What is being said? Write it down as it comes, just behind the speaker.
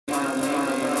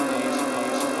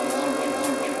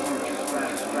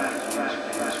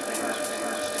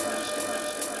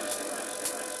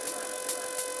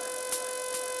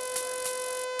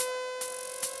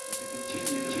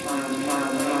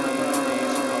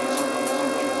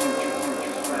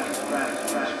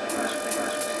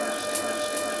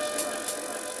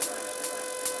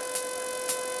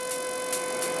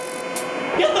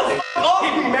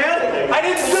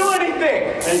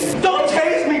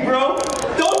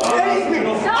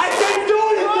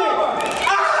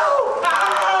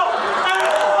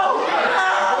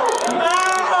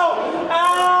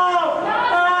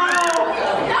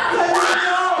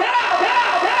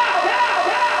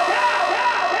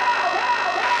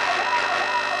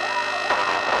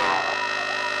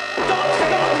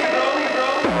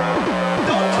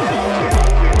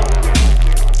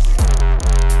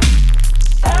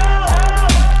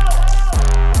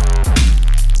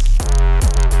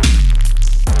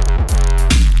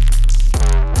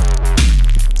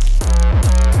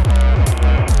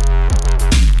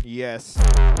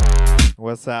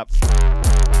What's up?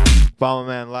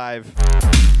 Bombaman live.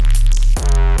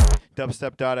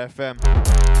 Dubstep.fm.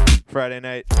 Friday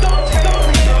night.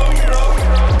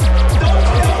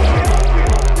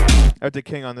 Out to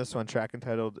King on this one, track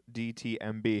entitled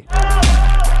DTMB.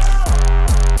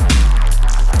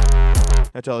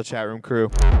 Out to all the chat room crew.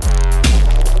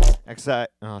 XI,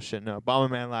 oh shit, no.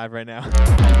 Bomberman live right now.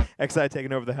 XI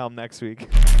taking over the helm next week.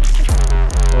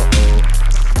 Uh-oh.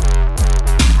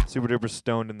 Super duper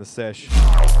stoned in the sesh.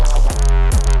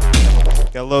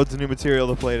 Got loads of new material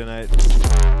to play tonight.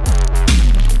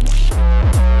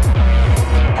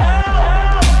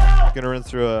 Gonna run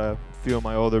through a few of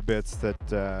my older bits that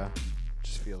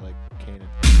just feel like Canaan.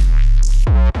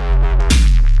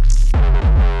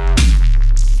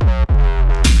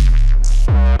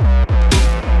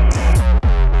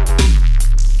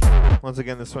 Once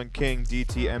again, this one, King,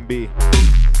 DTMB.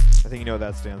 I think you know what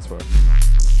that stands for.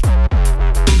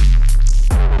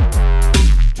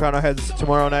 Toronto heads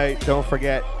tomorrow night. Don't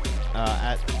forget,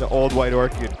 at the Old White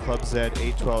Orchid, Club Z,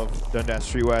 812 Dundas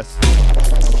Street West.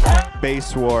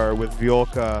 Bass War with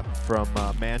Violka from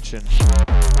Mansion.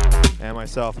 And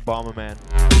myself, Bombaman,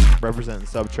 representing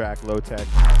Subtrack, Low Tech,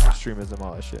 Extremism,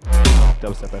 all that shit.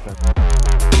 Dubstep FM.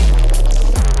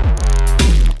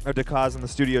 Out to Cause in the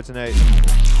studio tonight.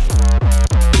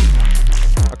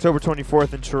 October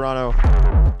 24th in Toronto.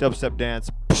 Dubstep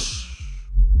Dance.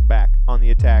 Back on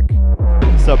the attack.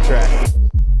 Subtrack.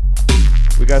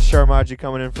 We got Sharmaji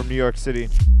coming in from New York City.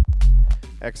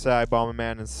 XI,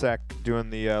 Bomberman, and Sec doing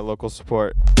the local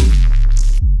support.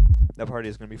 That party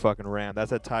is going to be fucking rammed.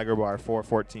 That's at Tiger Bar,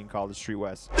 414 College Street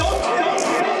West.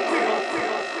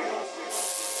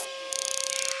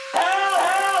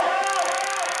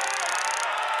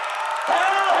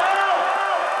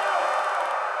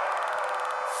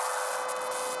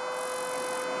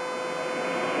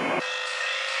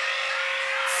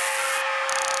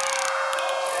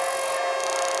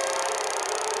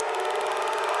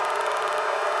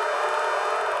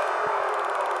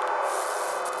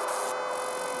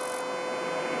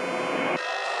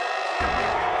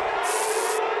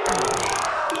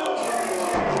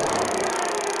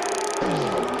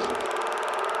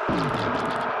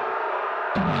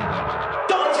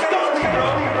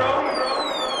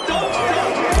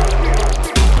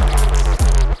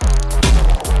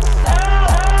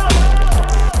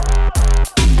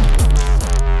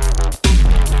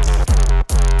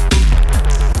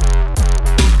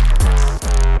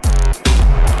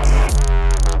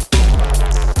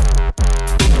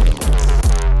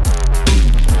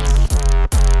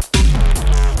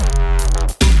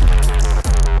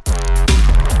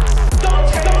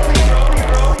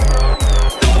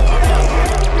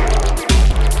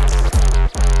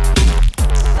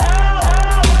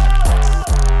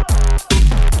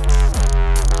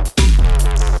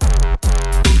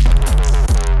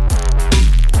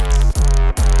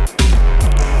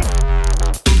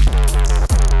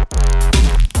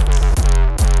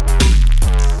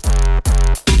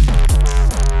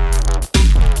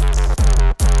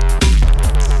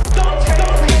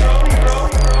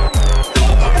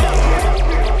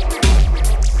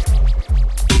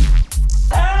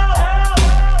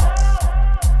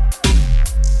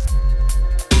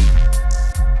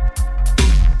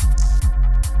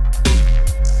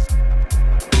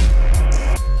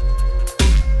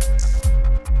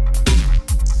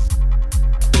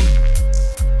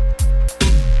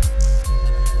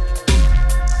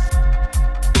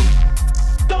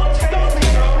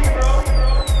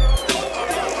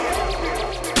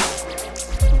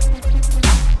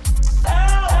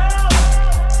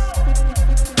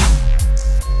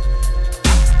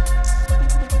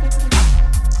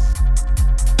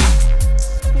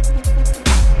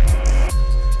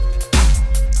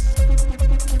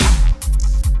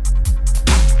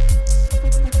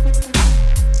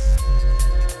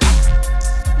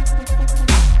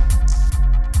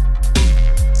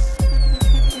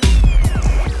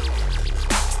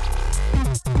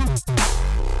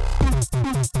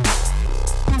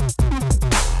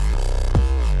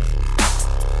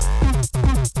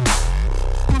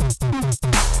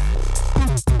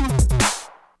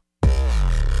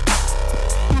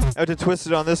 Out to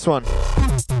Twisted on this one.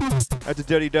 Out to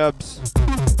Dirty Dubs.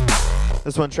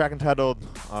 This one track entitled,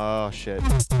 oh shit,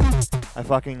 I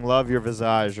fucking love your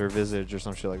visage or visage or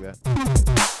some shit like that.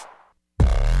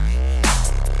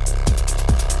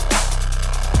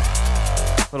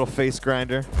 Little face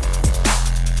grinder.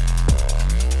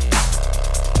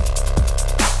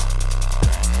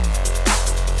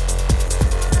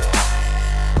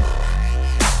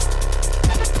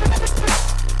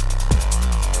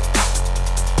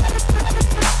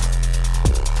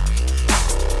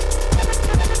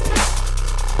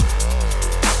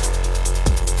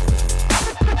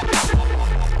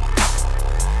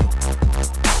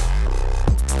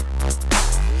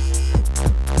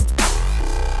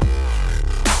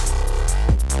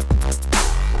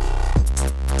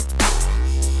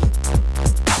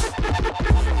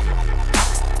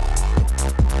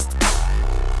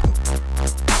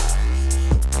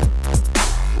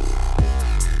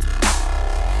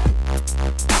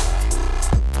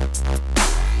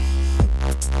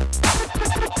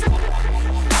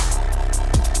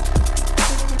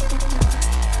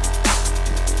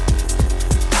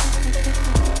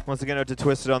 Once again, out to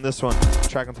Twisted on this one.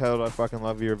 Track entitled I Fucking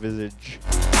Love Your Visage.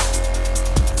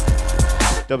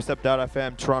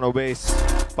 Dubstep.fm, Toronto bass.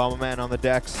 Bombaman on the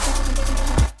decks.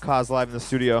 Cause live in the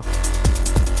studio.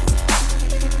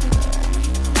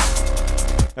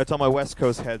 That's all my West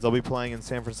Coast heads. I'll be playing in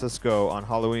San Francisco on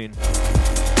Halloween.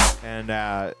 And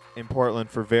in Portland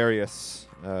for Various,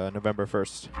 November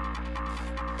 1st.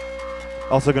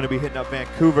 Also going to be hitting up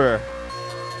Vancouver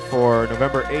for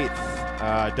November 8th.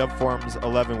 Dub Forms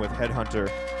 11 with Headhunter.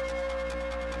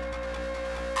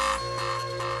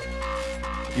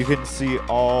 You can see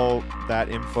all that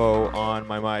info on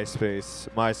my MySpace,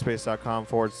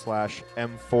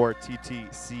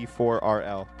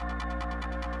 myspace.com/M4TTC4RL.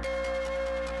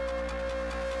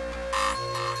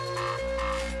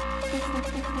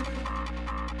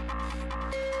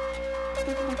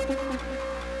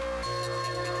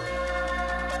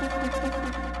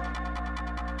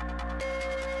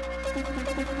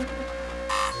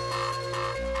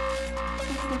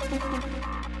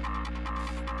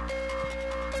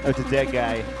 Out to Dead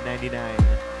Guy 99.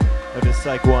 Out to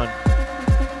Psych 1.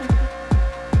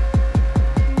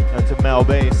 Out to Mel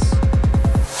Bass.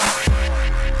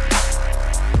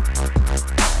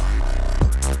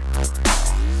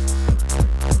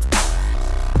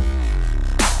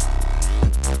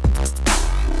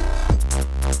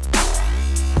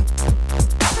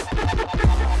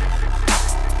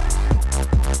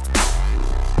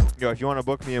 Yo, if you want to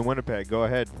book me in Winnipeg, go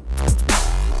ahead.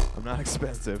 I'm not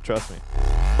expensive, trust me.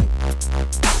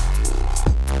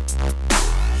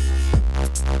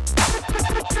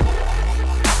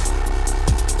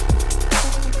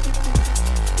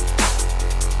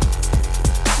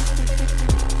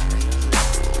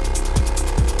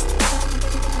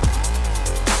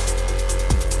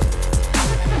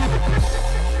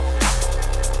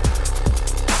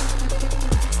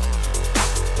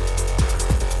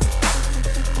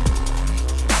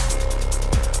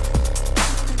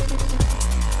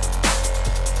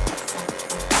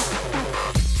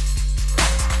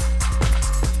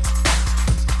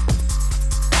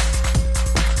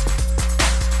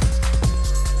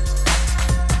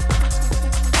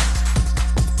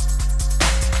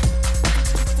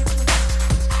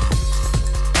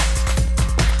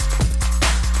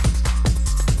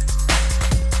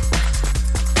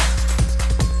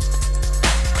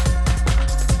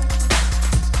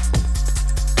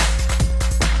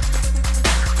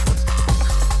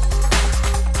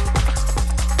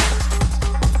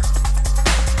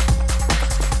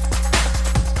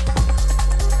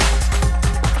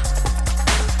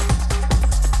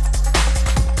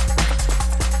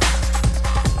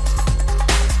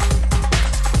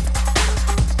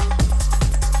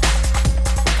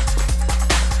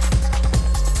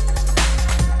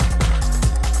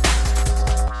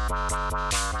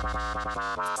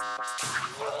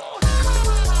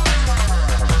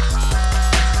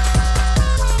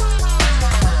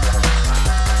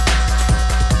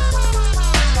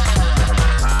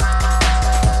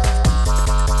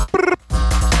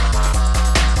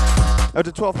 Out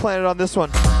to 12th Planet on this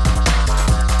one.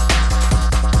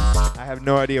 I have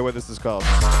no idea what this is called.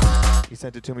 He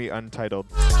sent it to me untitled.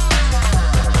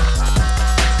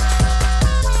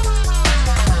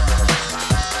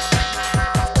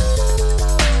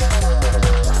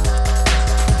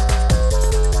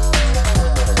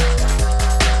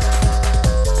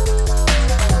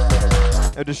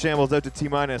 Out to Shambles, out to T-,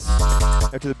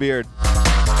 out to the Beard.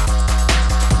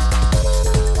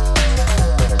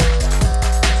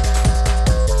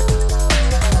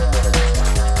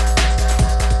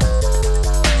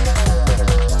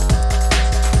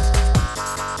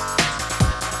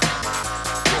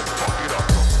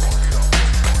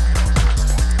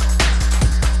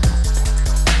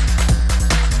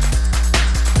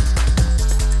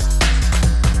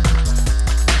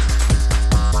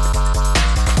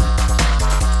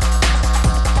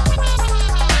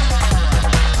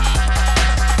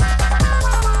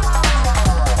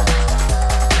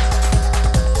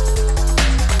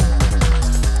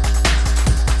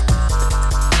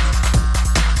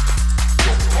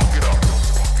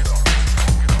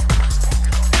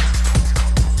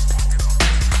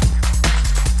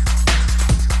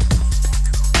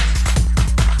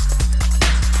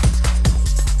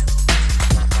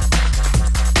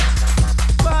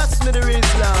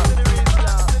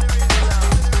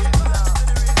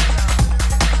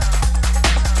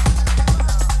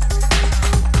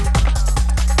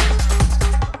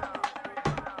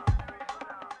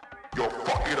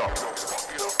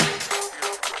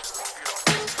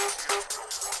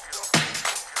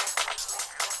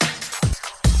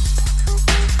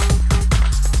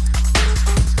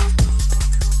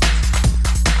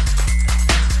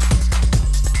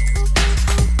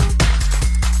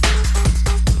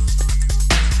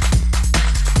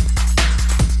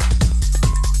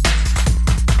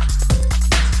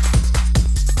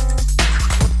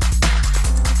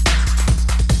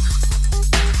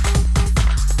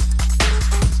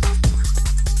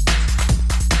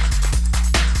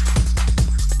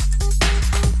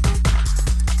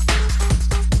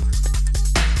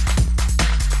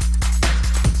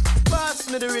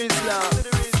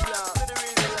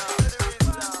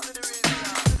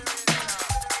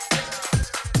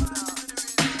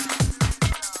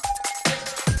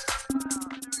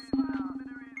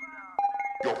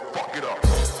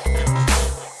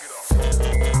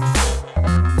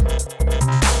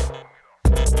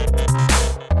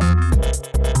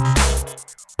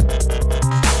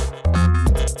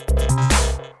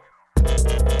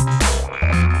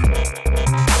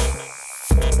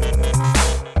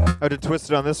 I did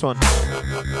Twisted on this one. I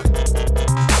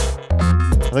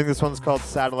think this one's called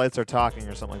Satellites Are Talking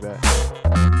or something like that.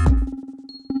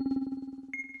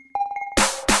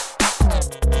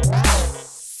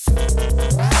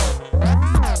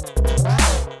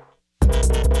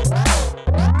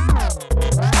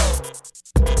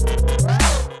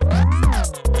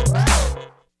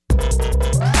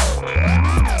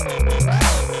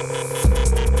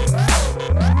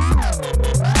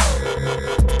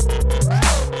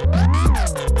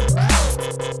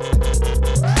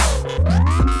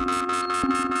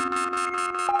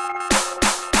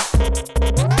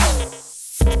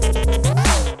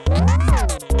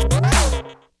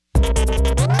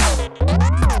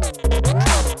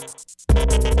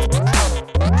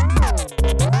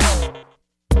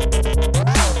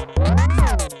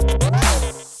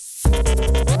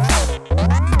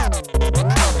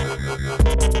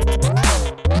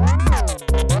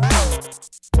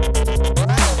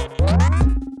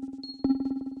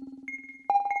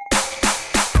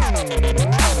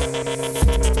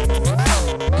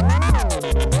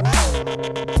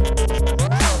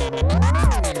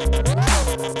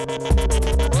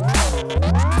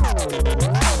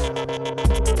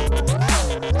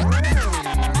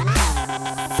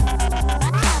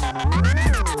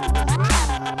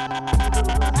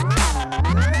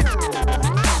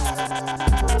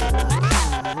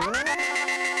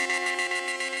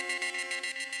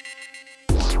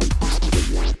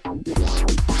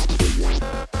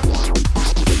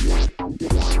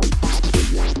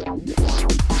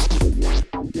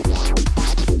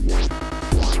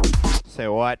 Say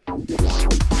what?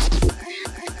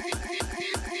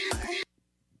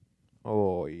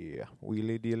 Oh yeah,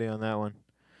 wheelie dealy on that one.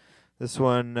 This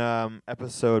one,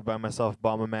 episode by myself,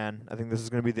 Bombaman. I think this is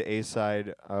gonna be the A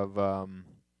side of a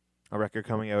record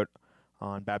coming out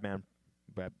on Batman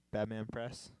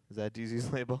Press. Is that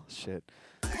DZ's label? Shit.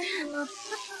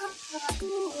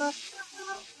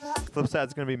 Flip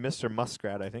side's gonna be Mr.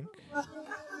 Muskrat, I think.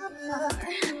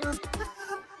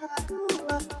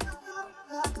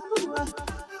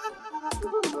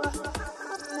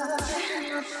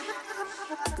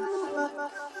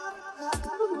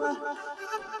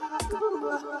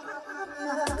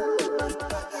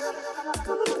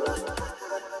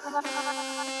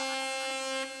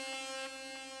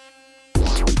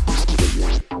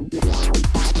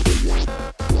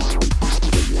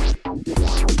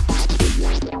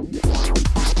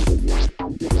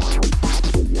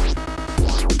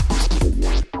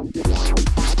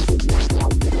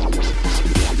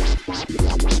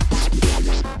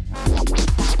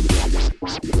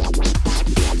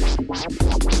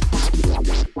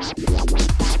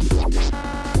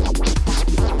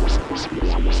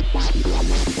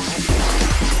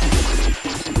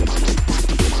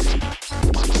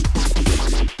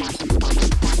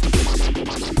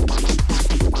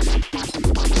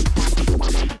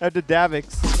 Out to Davix.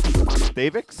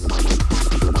 Davix?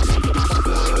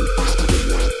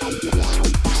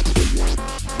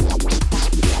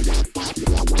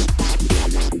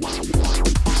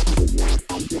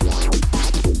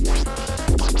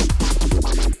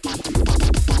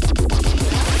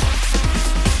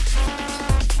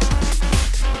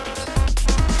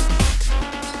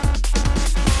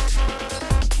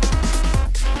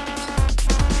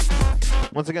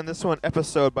 Once again, this one,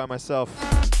 episode by myself.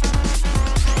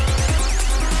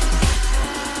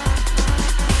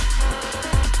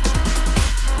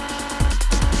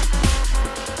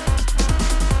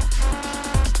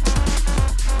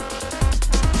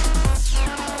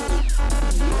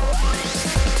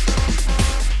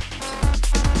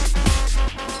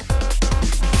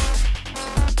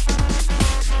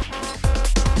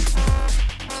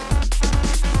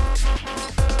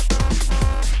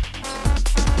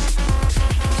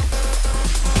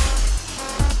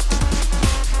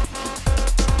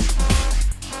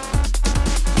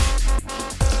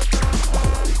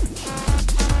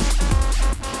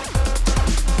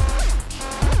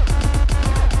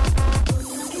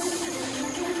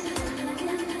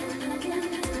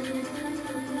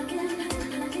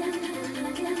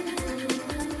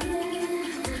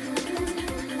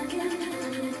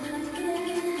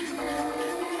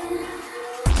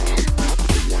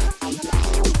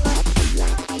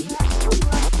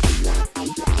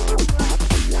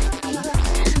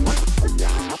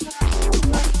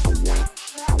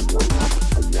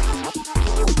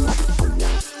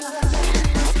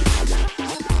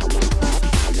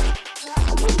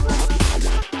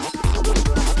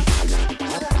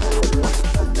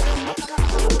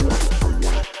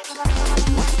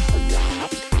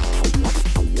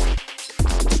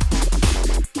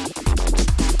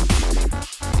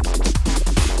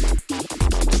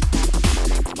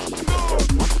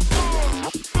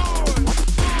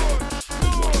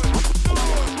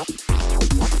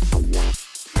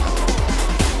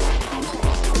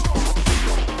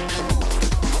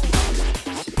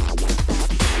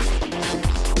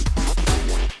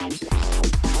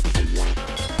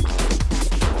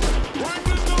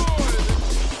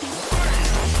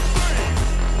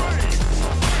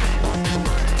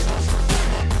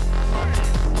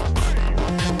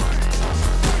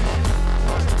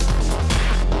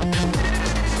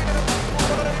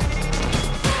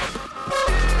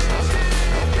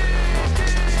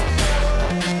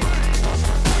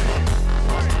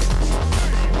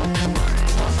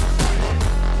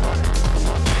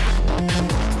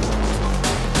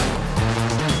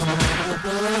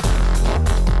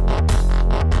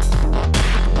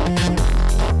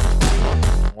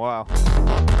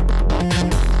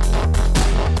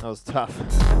 tough.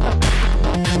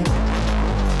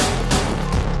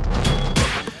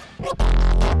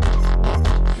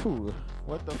 Whew,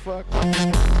 what the fuck?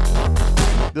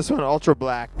 This one, Ultra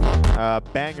Black.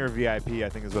 Banger VIP, I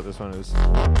think is what this one is.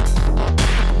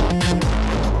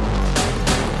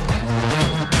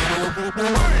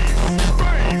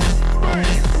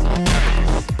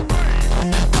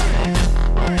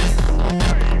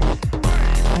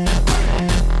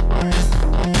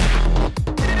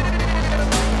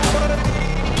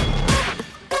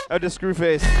 Oh, to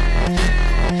Screwface.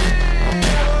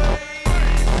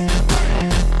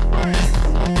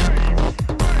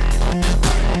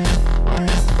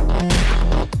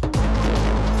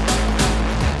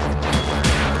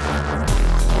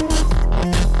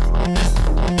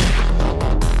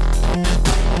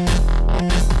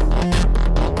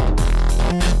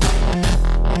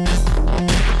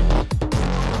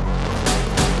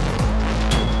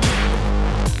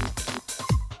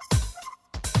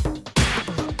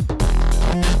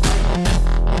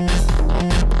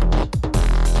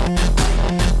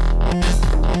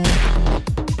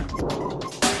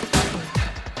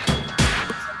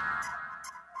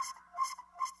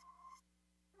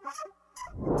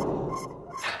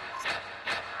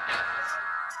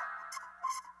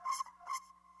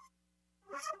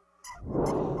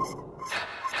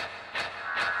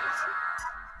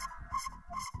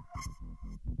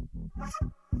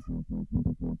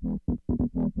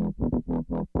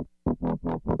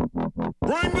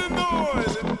 Bring the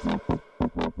noise!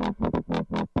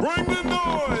 Bring the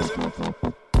noise!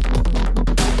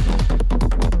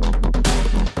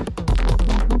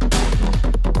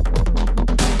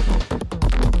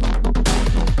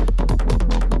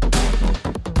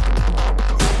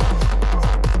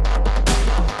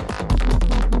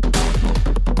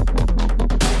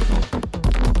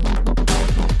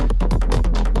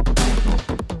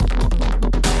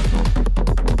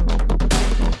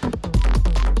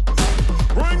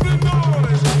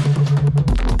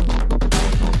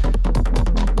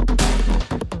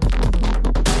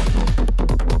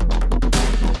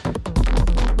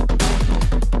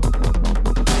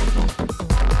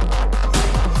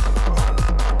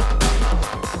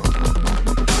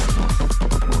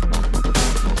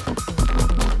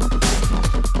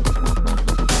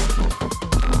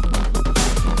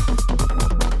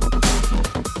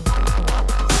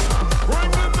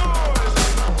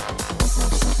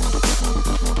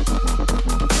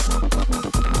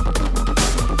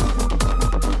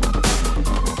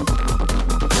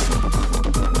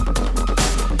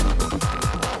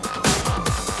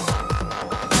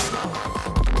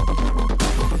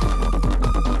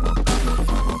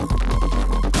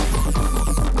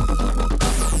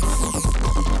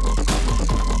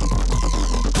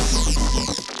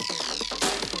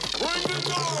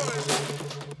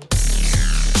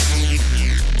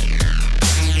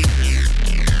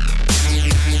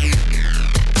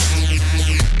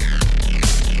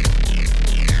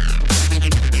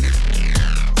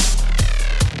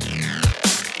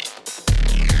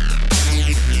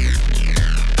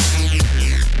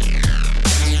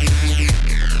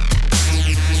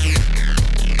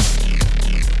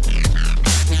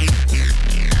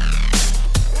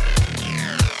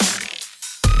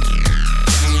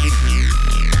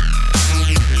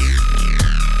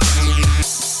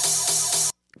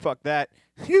 Fuck that.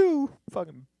 Phew.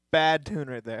 Fucking bad tune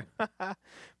right there.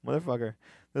 Motherfucker.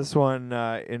 This one,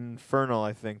 Infernal,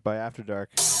 I think, by After Dark.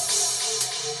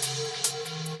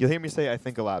 You'll hear me say I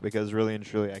think a lot because really and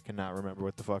truly I cannot remember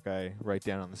what the fuck I write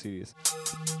down on the CDs.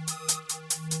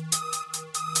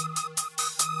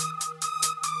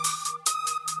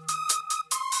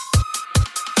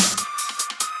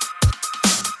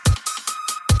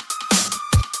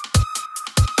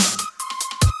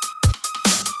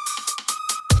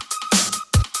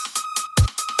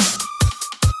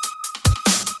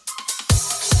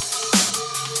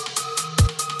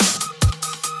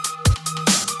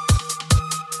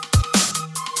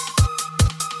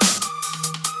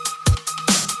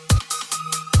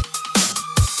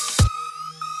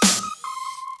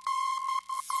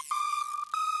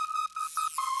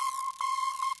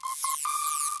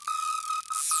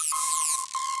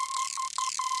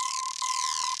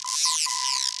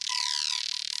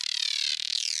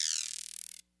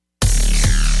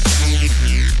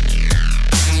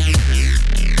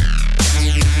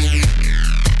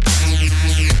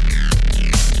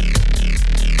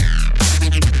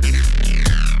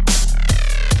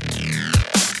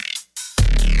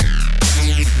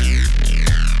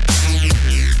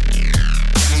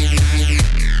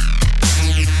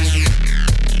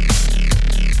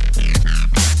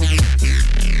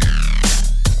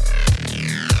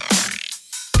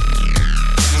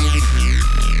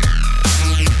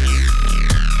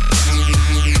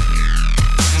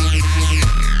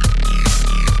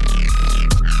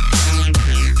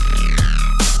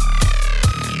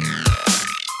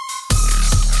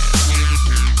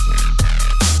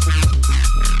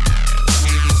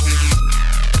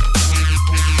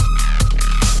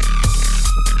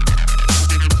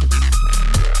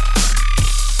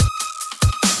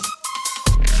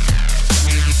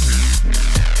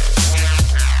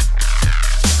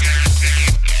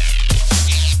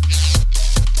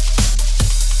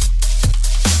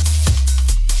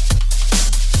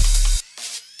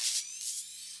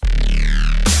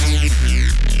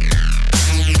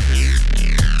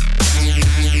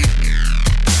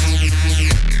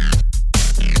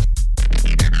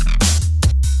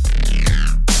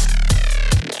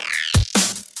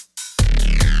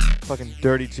 fucking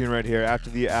dirty tune right here after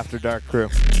the After Dark crew.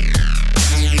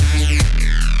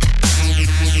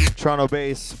 Toronto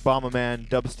bass, Bombaman,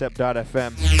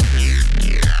 Dubstep.fm.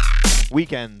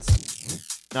 Weekends.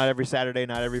 Not every Saturday,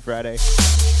 not every Friday.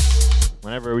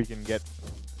 Whenever we can get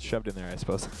shoved in there, I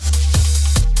suppose.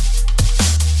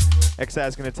 XI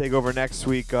is going to take over next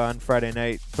week on Friday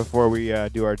night before we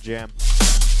do our jam.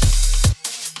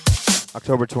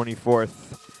 October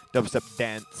 24th, Dubstep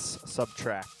Dance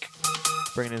Subtrack.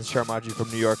 Bringing in Sharmaji from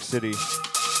New York City.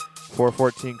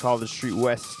 414 College Street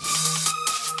West.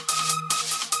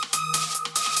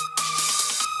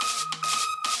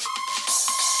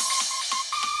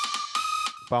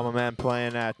 Bombaman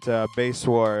playing at Bass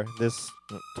War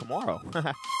tomorrow.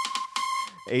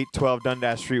 812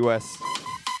 Dundas Street West.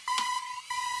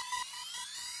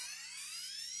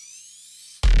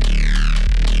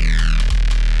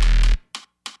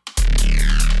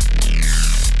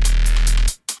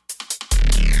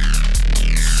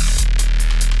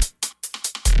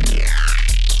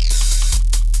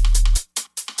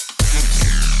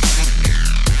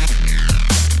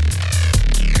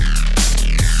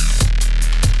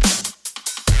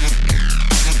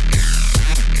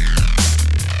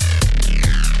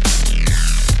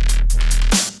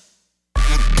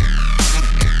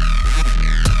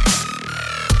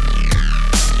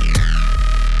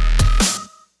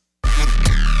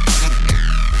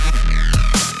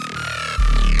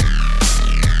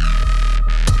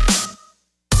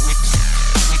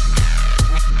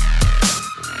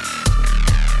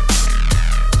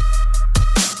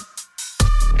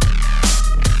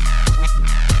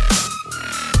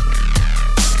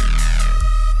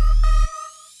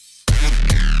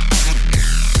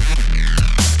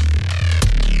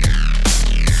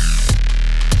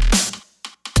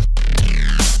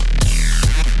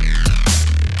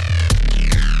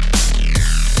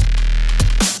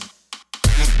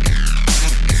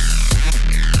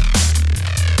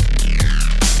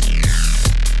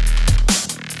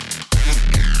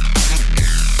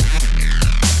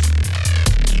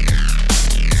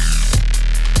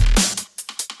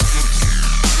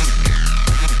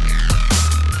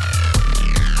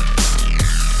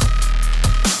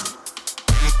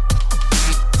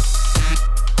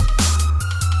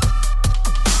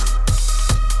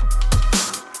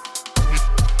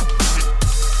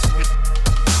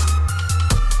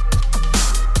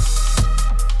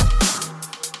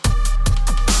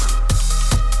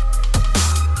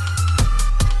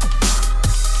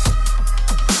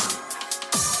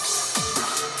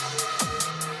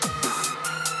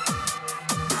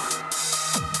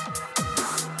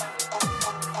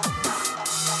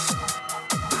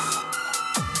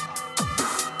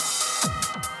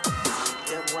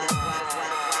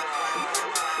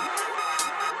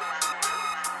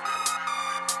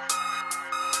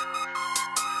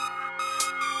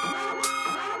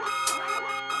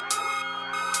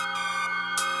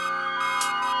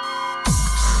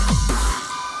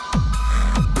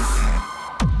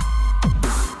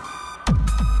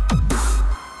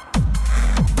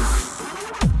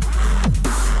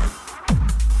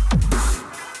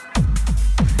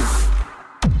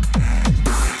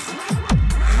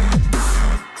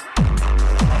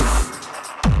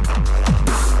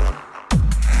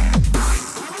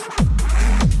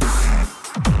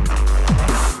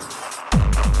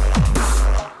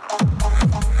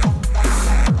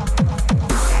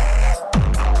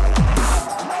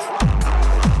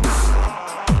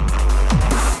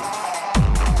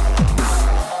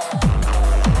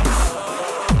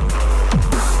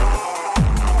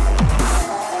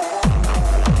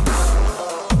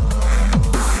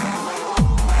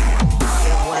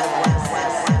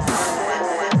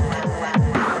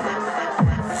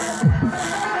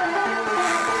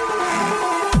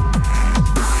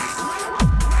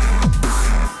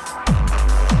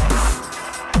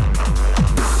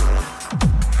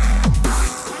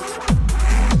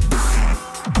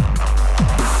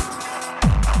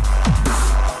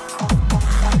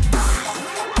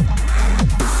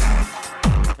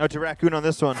 Out to Raccoon on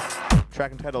this one.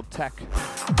 Track entitled Tech.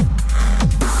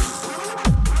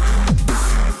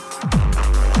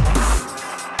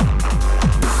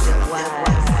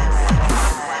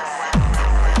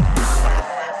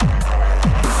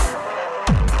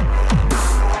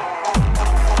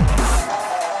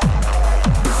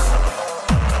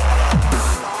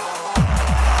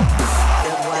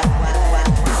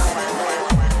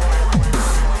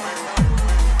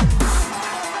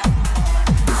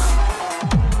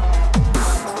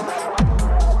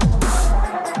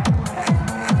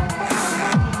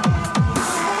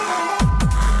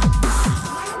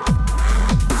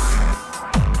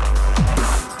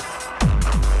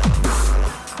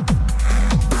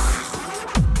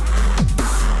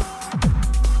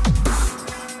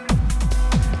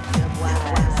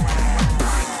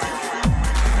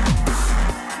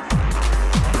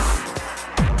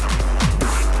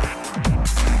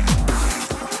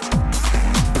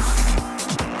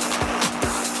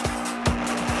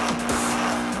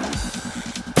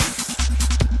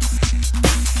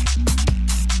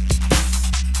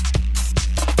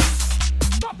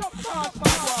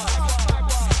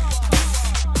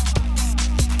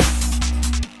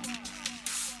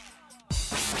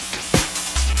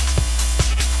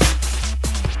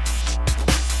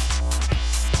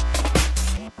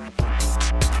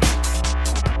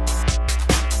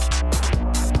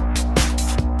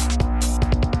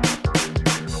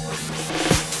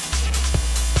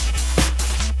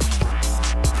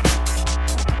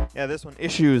 Yeah, this one,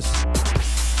 Issues.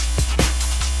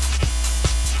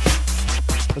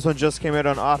 This one just came out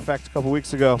on Offect a couple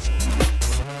weeks ago.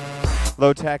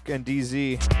 Low Tech and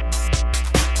DZ.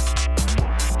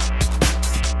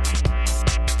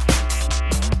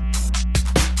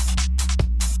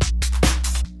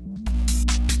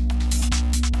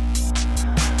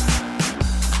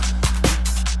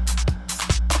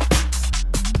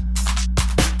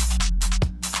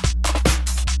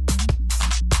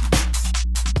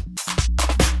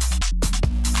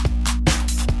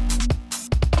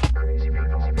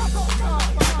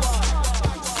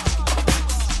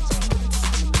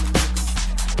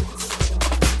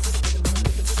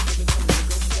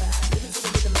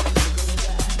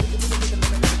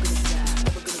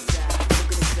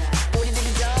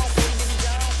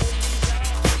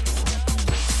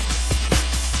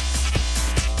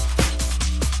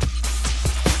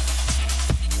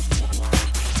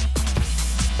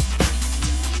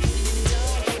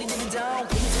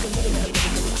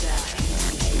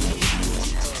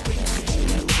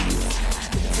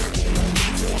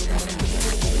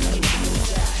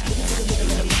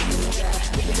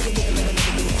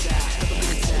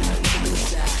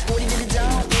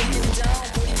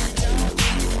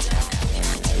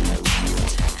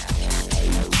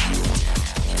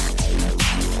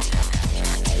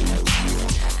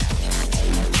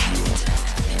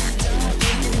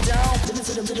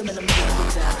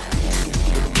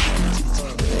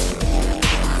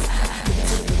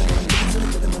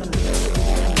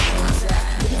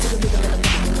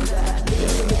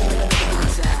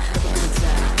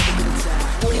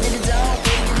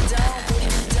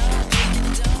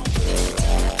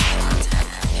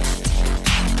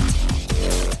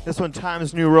 This one,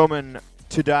 Times New Roman,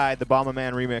 To Die, the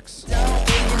Bombaman remix.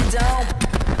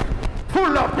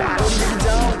 Pull up that shit.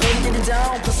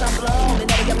 Put some blown. They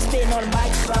never got me spitting on the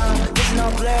microphone. Vision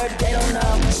all blurred, they don't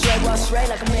know. Straight walk straight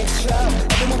like a metro.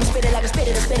 Everyone will spit it like I spit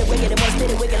it. I spit it wicked. They want to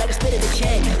spit it wicked like I spit it the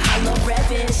king. I love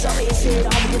rapping, so easy. The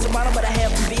only get Toronto, but I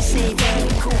have from BC.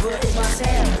 Vancouver is my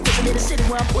town. Listen to the city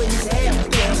where I'm putting his hand.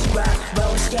 Dance, rock,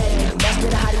 roll, skate. That's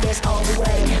where the hottie that's all the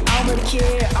way. I don't really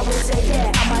care. I will take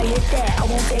that. I might hit that. I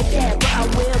won't take that, but I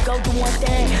will go do one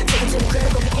thing. Take it to the crib,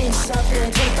 go get into something.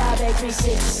 25, 8,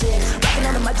 366. Rockin'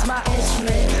 on the mic is my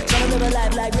instrument. Tryna live a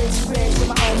life like rich. With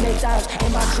my own McDonald's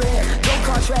in my crib. Go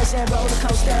contracts and roller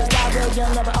coasters. Die real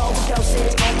young, never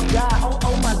overdoses. Oh my god,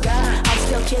 oh my god. I'm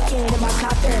still kicking in my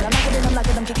coffin. I'm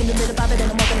knocking, I'm kicking the middle of it.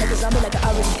 And I'm walking like a zombie like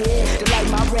I already did. They like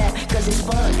my rap, cause it's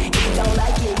fun. If you don't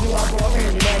like it, you are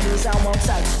boring. And that means I won't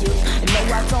talk to you. And no,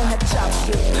 I don't have to talk to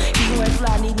you. Even when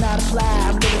fly, need not apply.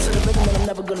 I'm living to the rhythm and I'm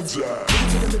never gonna die. Living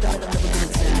to the rhythm and I'm never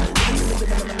gonna die. Living to the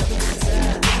rhythm and I'm never gonna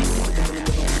die.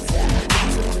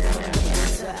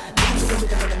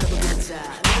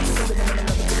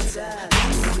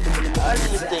 All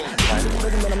these things, I'm never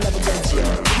gonna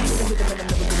die.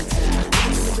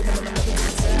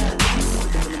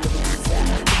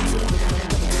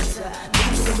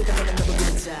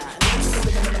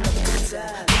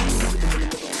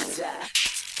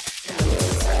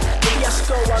 Maybe I should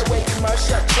go all the way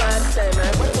commercial, trying to say,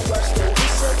 man, what's the worst thing?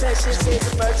 Patience is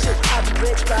a virtue. I'll be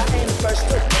rich, but I ain't the first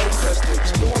look. Ain't the first look.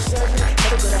 You won't serve me.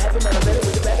 Never gonna happen, man. I'm better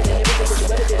with the rabbit than everything. What you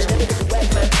better did, never get the whack,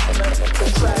 man.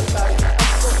 Don't try about it.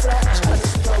 I'm so flat, I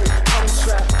just know it. I don't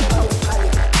trap, I don't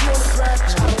pilot. You on the grind,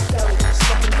 I don't tell it.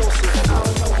 Something goes through, I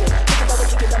don't know it. Think about what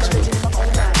you get, I'm a legend in my own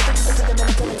mind. If you listen to them,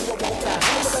 I'm telling you I won't die. I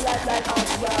live a life like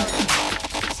entourage.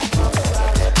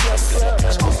 Club,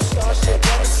 also star shit,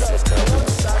 one size, one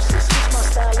size, switch my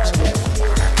style out every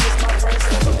year. Miss my brains,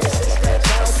 from this is that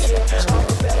I don't care. I'm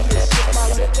rebellious, shit my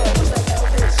lip up, it's like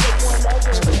Elvis, shit one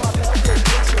over, with my pelvis,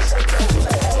 bitches,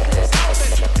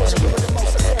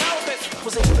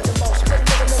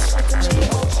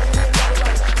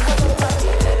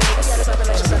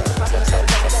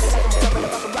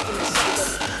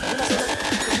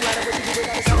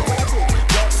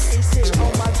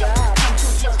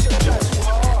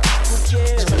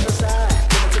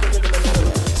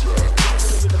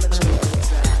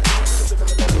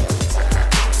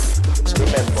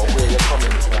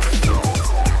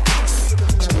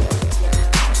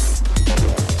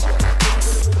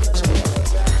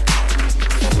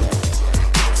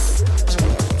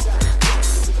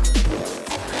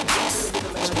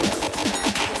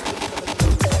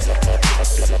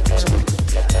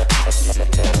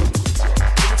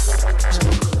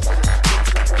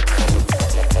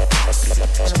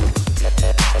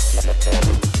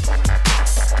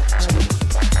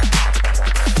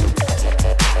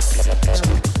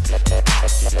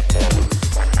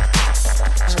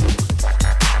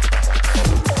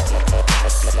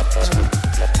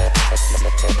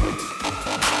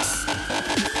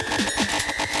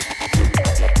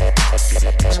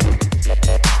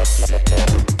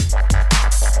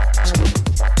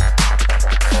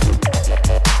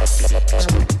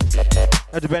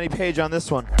 Benny Page on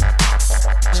this one.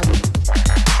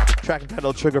 Track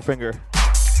entitled Trigger Finger.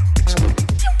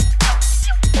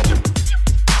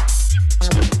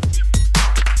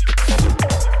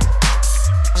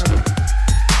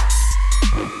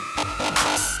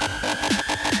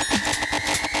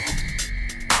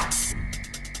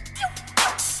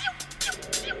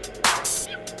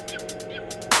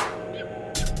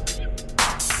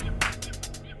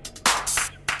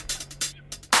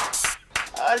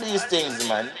 All these things,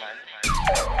 man.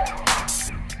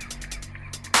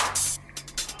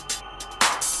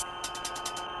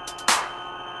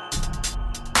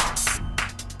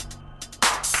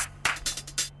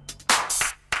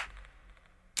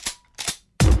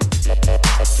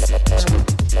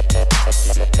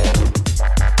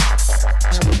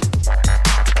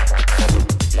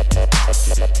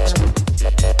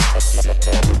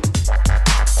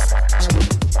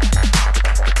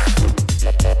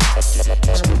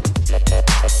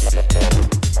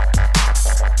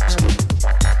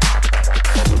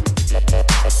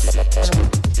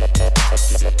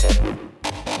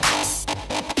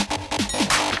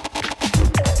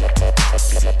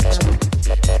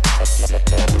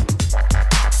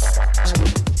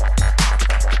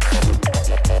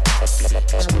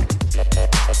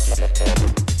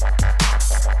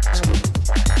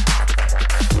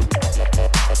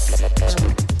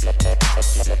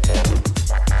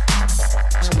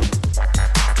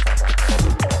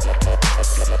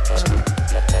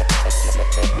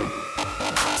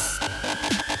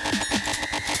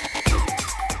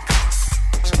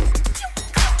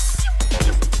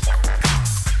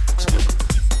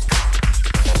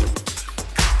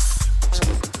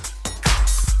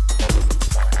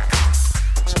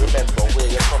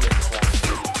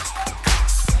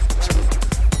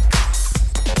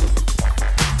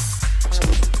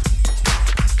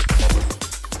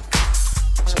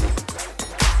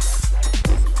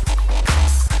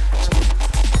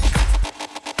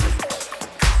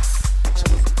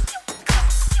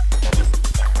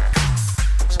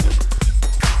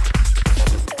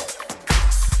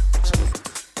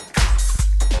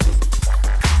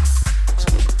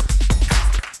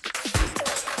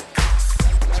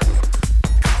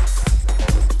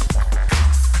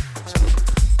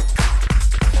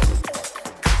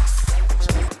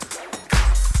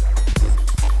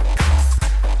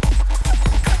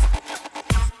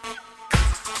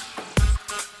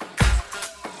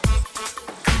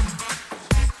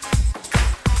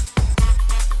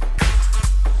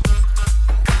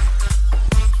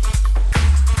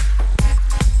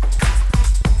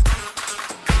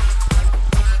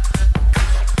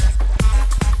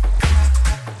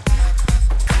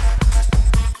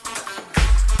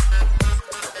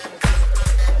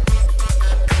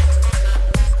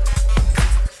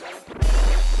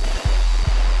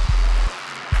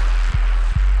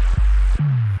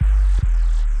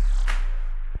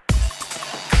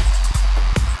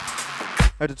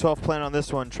 At the 12th plan on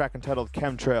this one, track entitled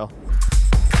Chemtrail.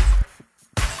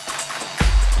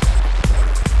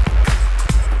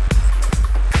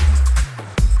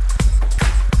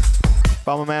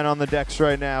 Bombaman on the decks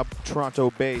right now, Toronto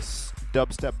bass,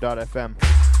 dubstep.fm.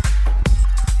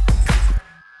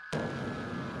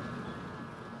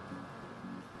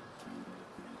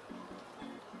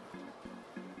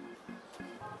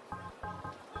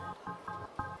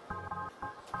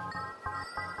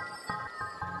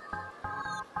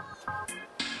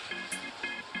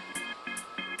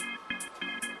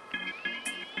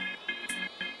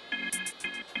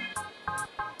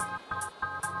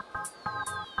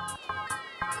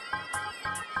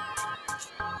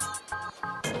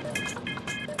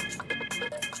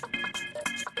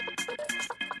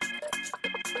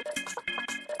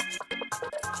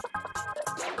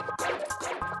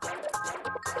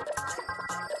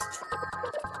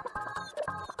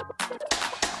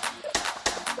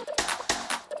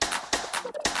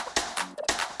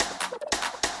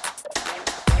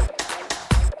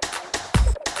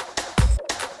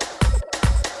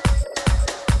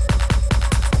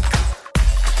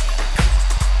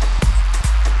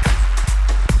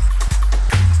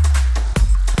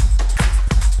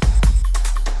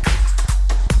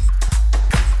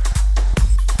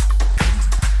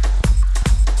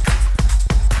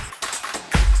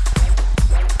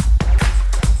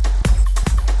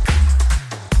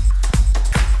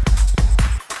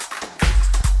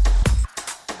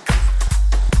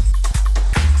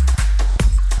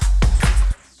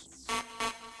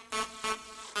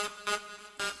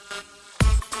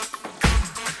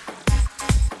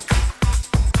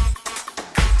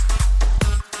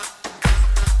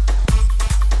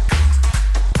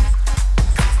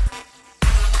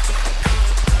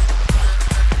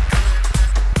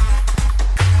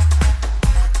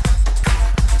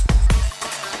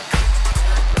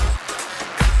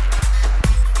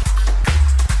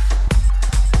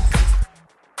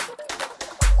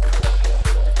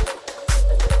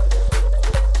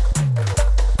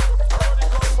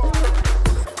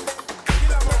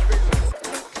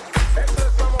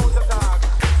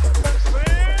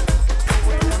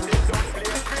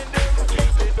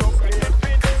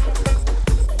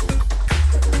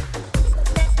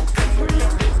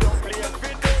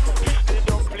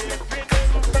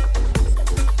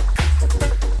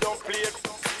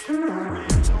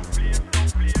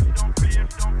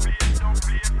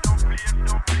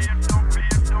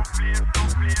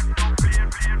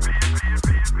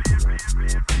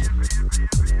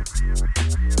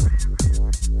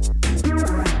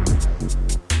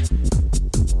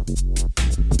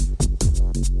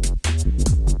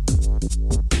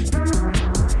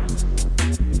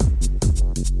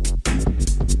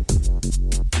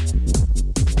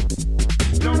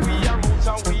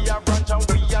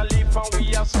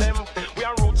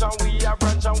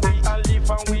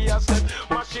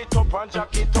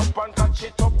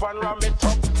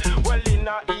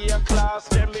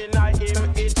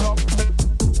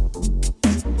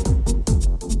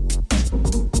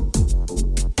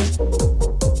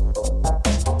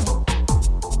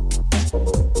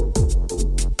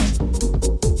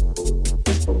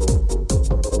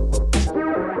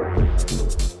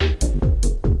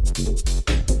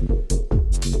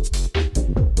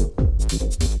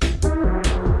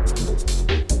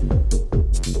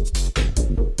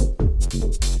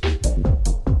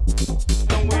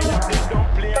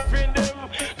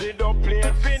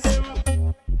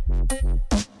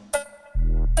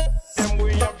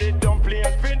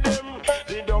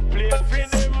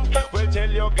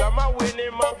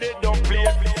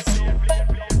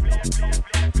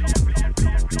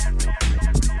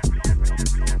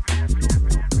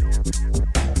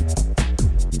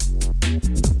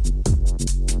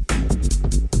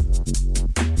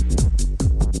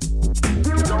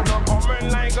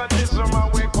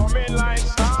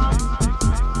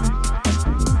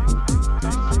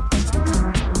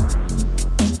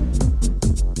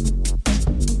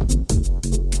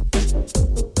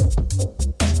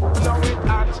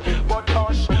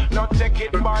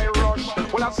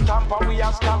 tamper, we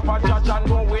a stamper, judge and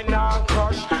know we not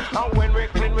crush. And when we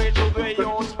clean, we do the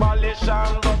use polish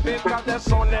and but because the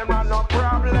son them are no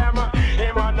problem,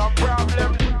 him are no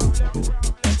problem.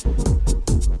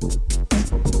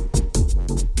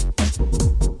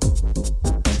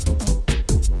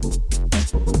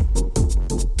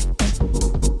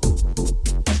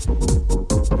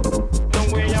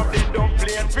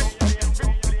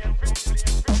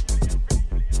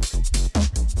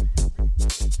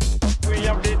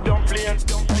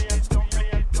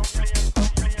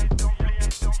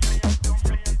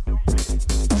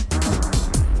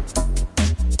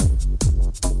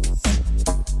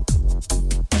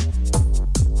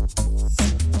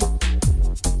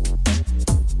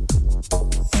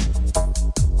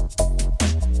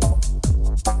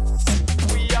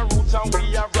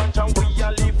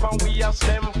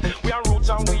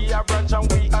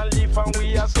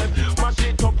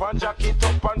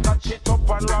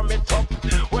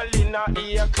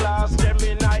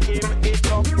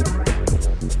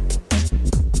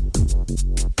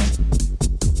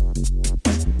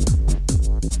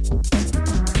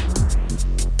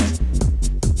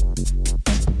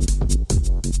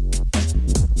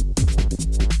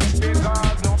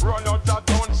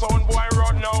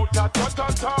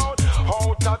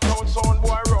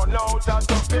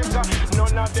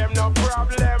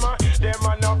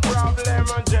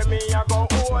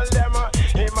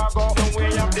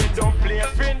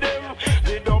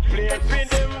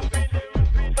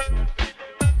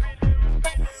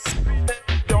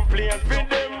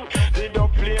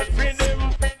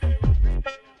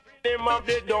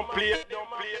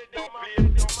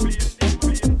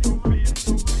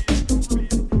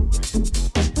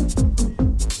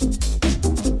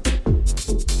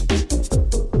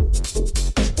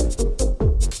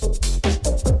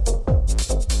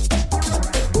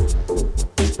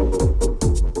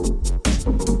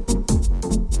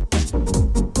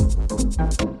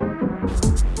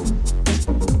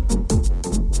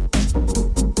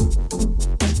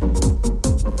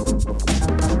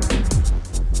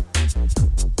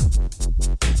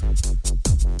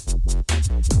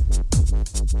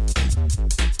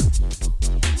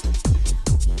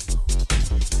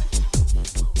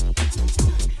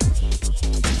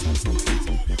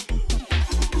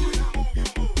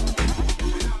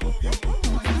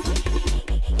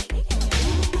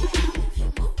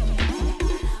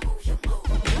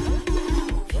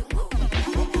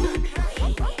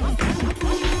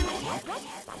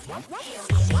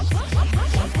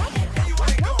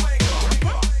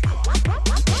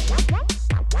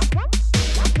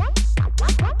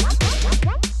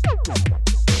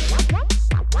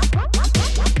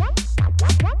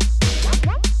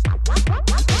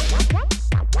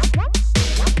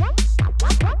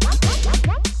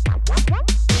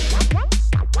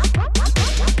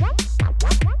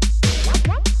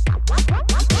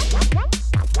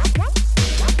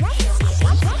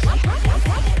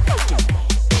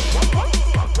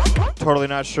 Totally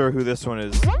not sure who this one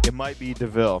is. It might be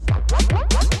DeVille.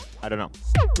 I don't know.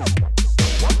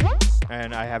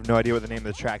 And I have no idea what the name of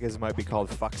the track is. It might be called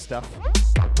Fuck Stuff.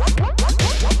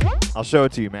 I'll show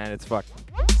it to you, man. It's fucked.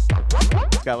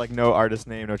 It's got like no artist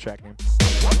name, no track name.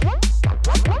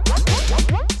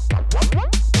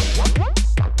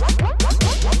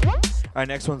 Alright,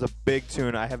 next one's a big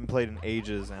tune I haven't played in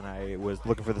ages, and I was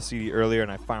looking for the CD earlier,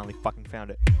 and I finally fucking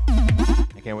found it.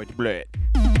 I can't wait to play it.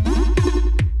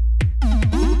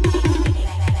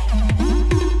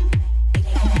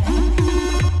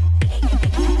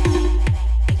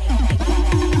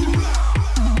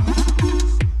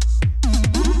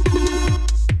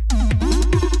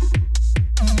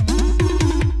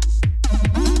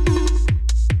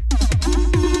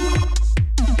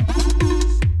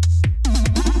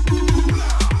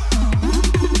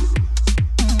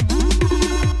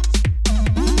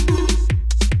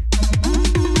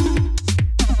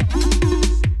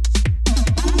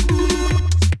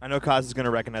 I know Kaz is going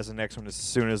to recognize the next one as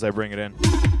soon as I bring it in.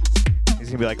 He's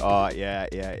going to be like, oh, yeah.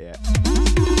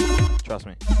 Trust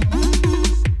me.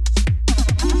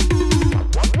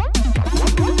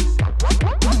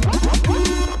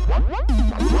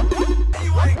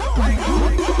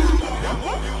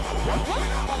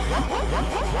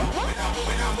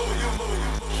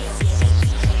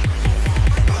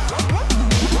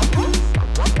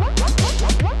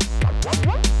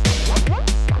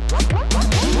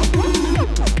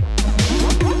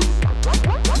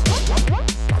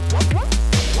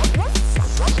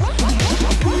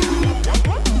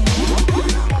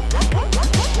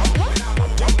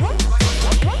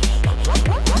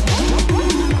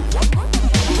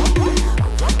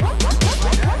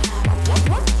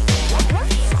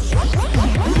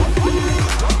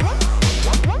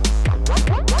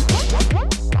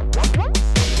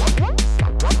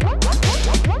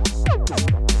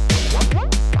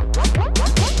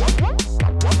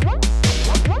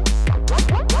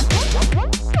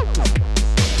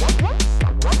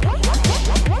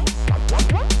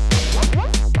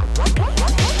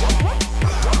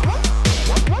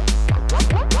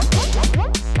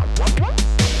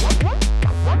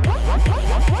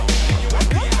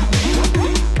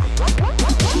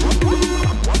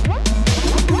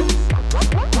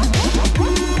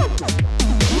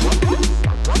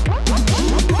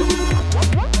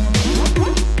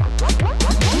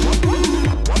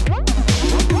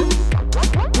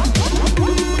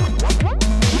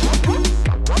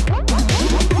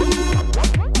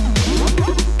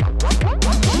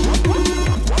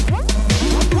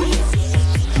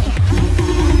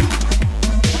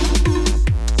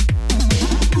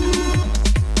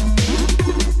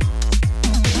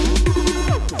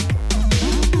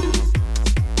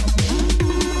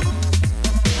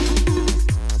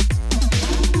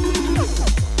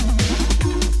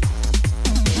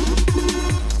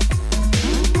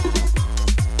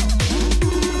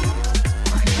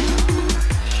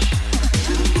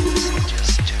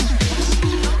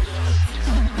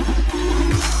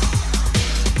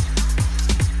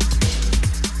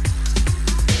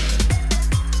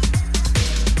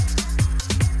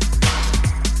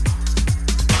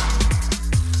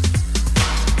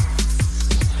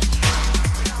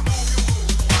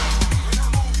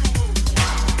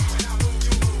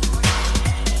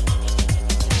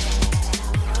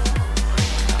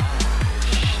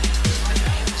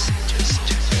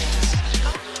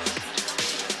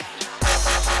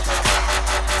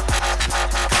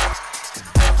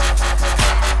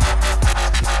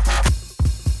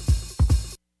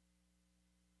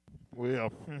 We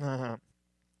got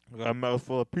a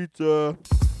mouthful of pizza.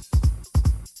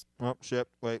 Oh, shit.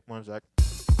 Wait, one sec.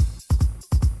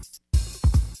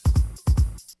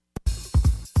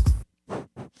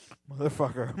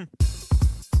 Motherfucker.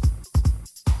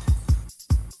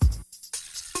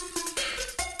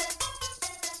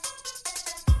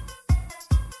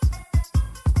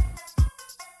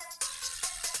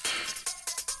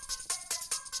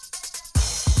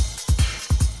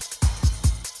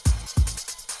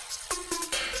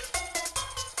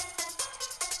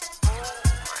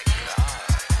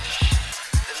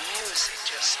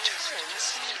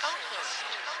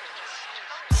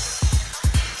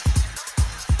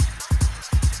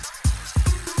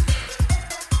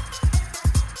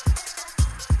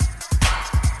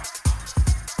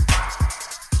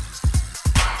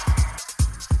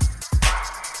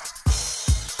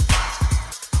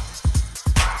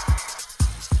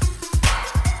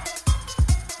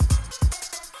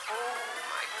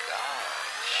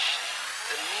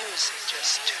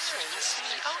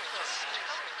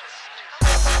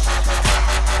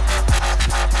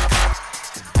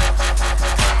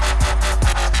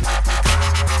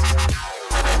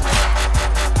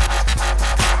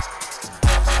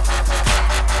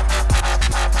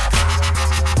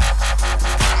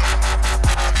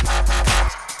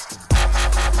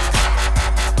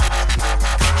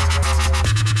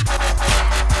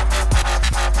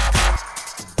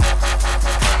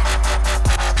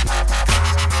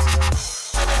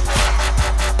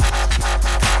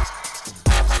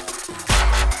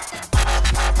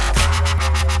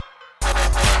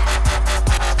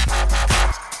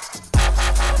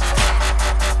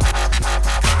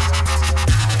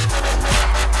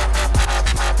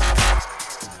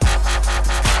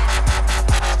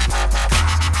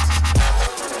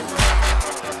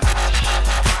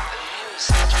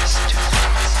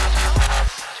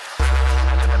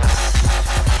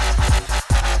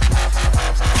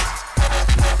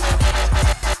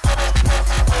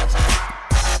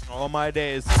 My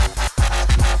days.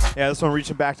 Yeah, this one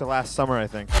reaching back to last summer, I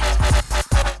think.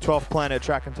 12th Planet,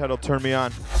 track entitled Turn Me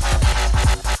On.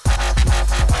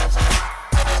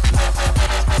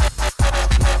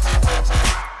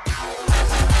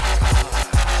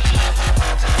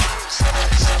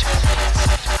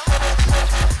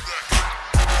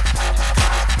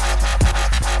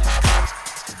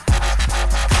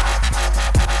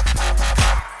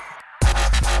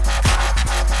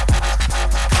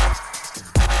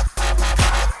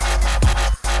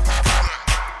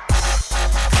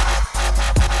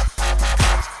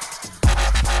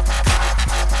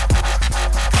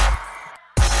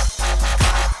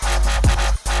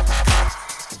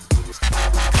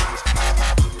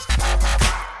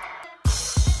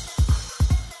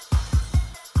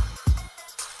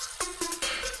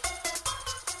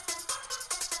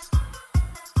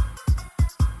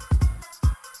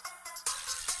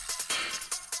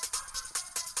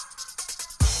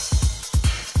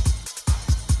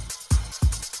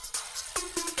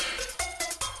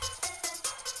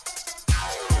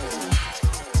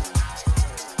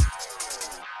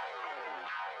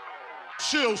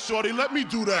 Chill, shorty, let me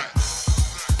do that.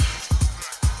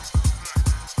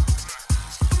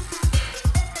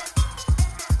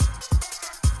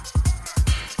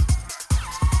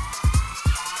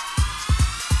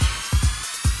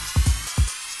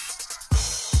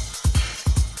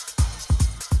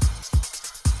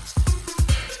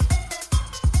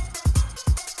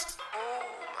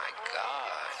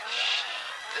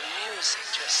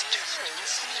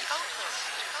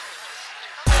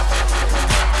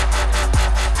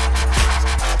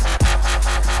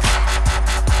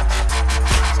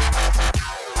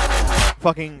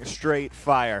 Fucking straight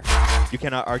fire. You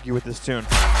cannot argue with this tune.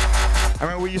 I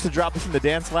remember we used to drop this in the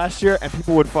dance last year, and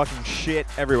people would fucking shit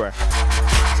everywhere.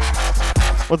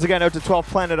 Once again, out to 12th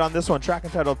Planet on this one, track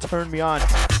entitled Turn Me On.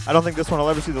 I don't think this one will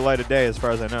ever see the light of day, as far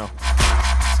as I know.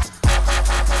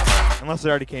 Unless it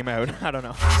already came out. I don't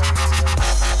know.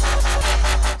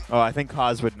 Oh, I think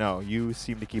Kaz would know. You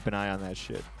seem to keep an eye on that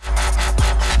shit.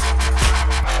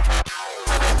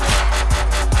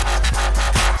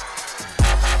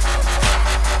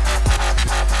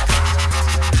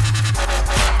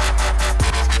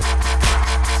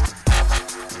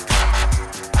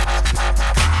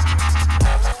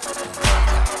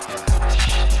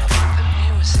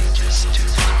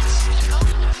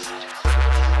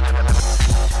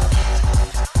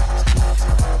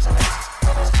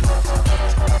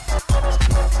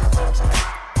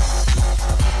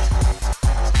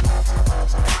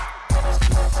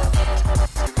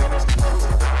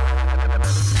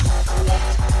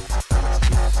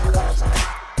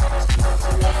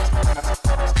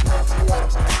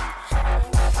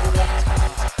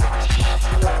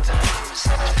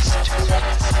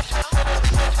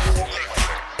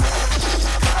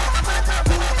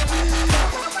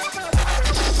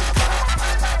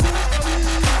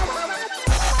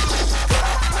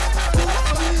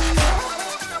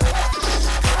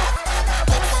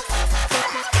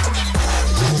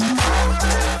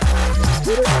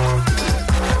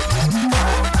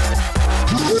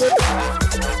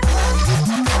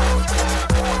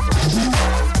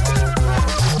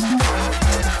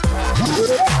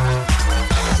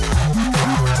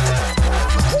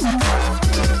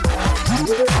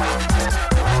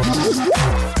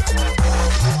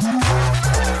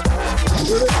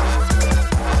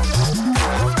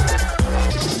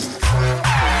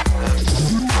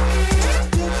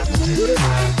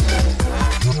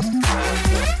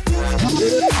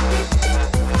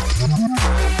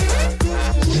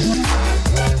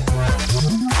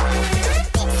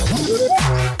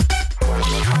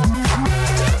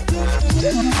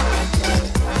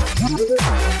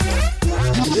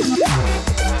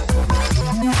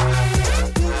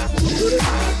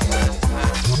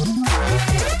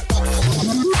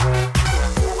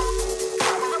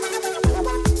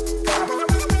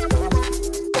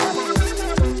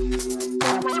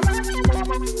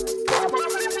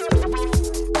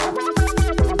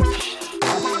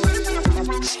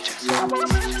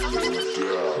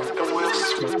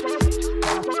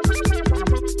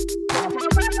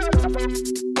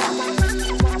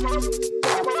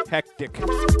 eclectic.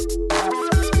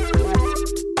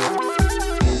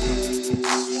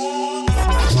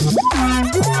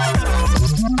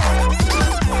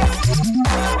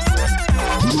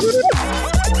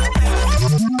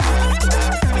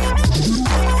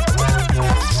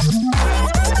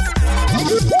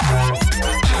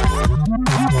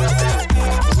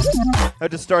 Out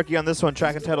to Starkey on this one,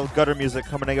 track entitled Gutter Music,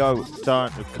 coming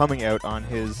out on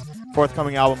his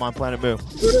forthcoming album on Planet Moo.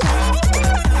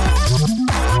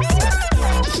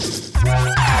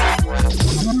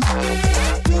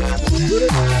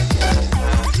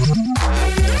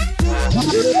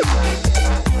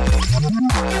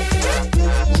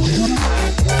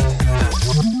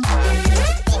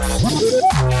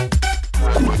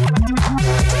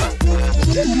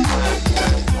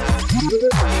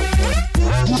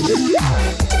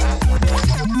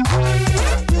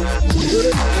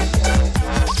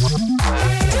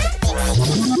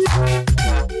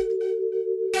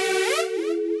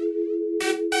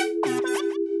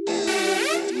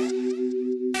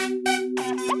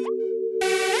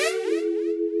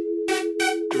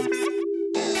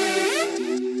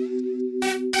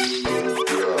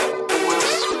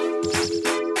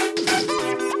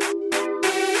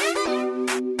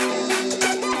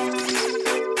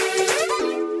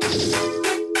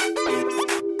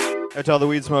 Out to all the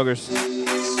weed smokers.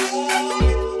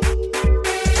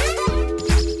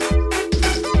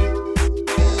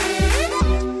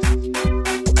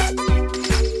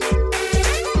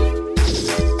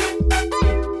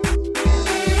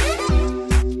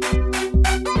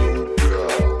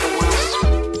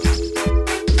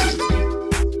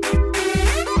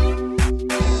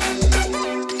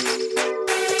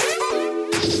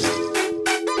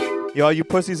 Y'all, you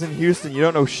pussies in Houston, you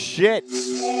don't know shit.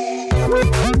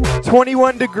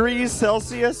 21 degrees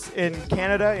Celsius in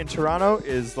Canada, in Toronto,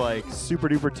 is like super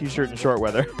duper t-shirt and short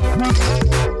weather.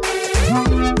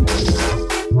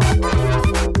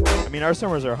 I mean, our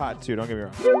summers are hot too, don't get me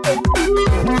wrong.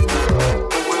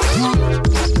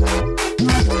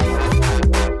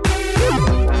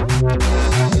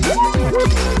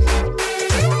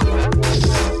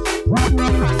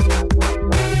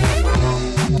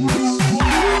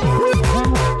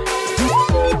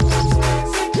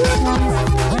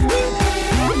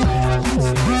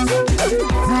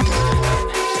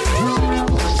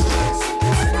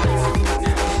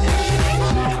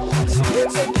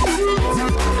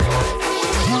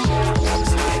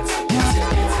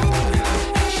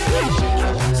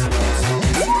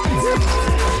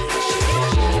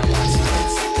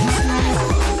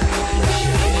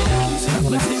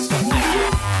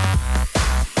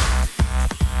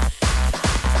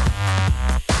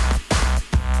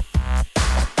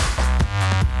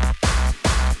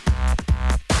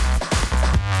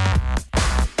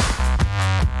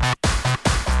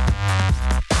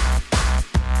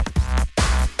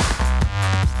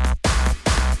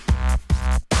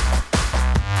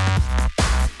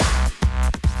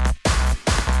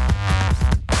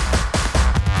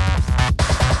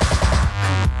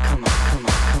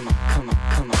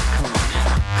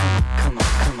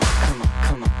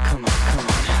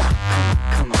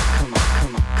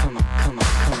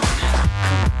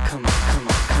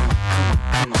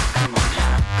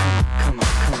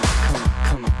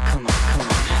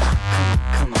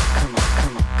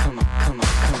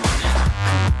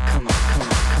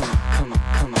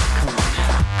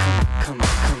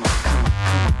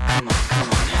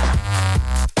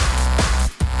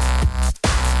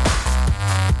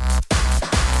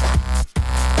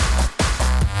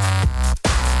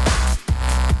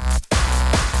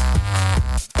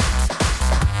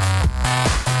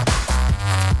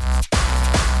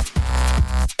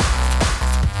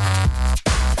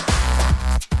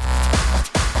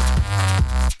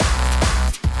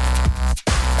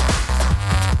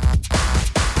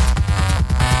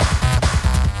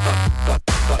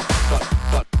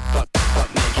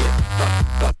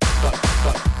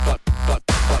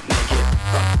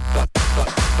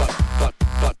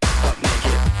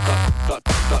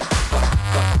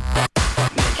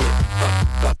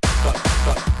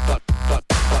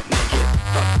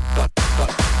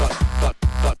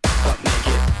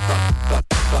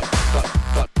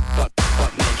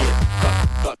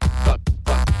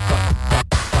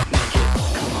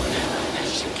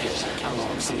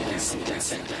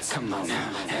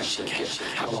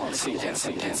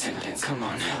 Come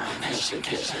on now, and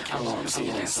shake it. I wanna see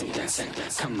you dancing, dancing.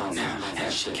 Come on now,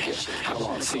 and shake it. I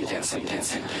wanna see you dancing,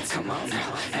 dancing. Come on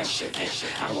now, and shake it.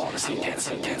 I wanna see you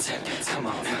dancing, dancing. Come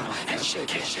on now, and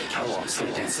shake it. I wanna see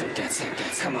you dancing, dancing.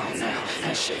 Come on now,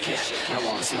 and shake it. I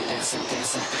wanna see you dancing,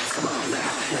 dancing. Come on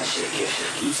now, and shake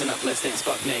it. Loosen up, let's dance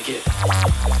buck naked.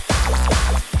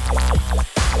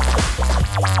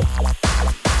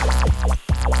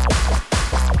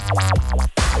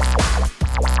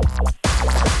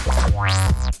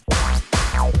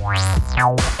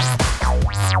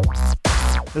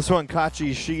 This one,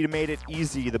 Kachi, She Made It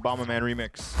Easy, the Bombaman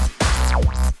remix.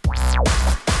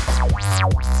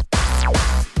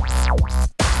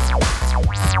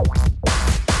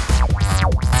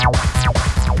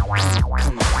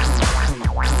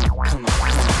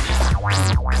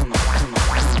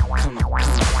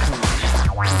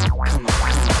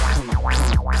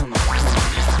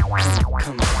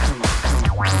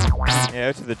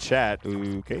 Yeah, to the chat.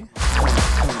 Okay.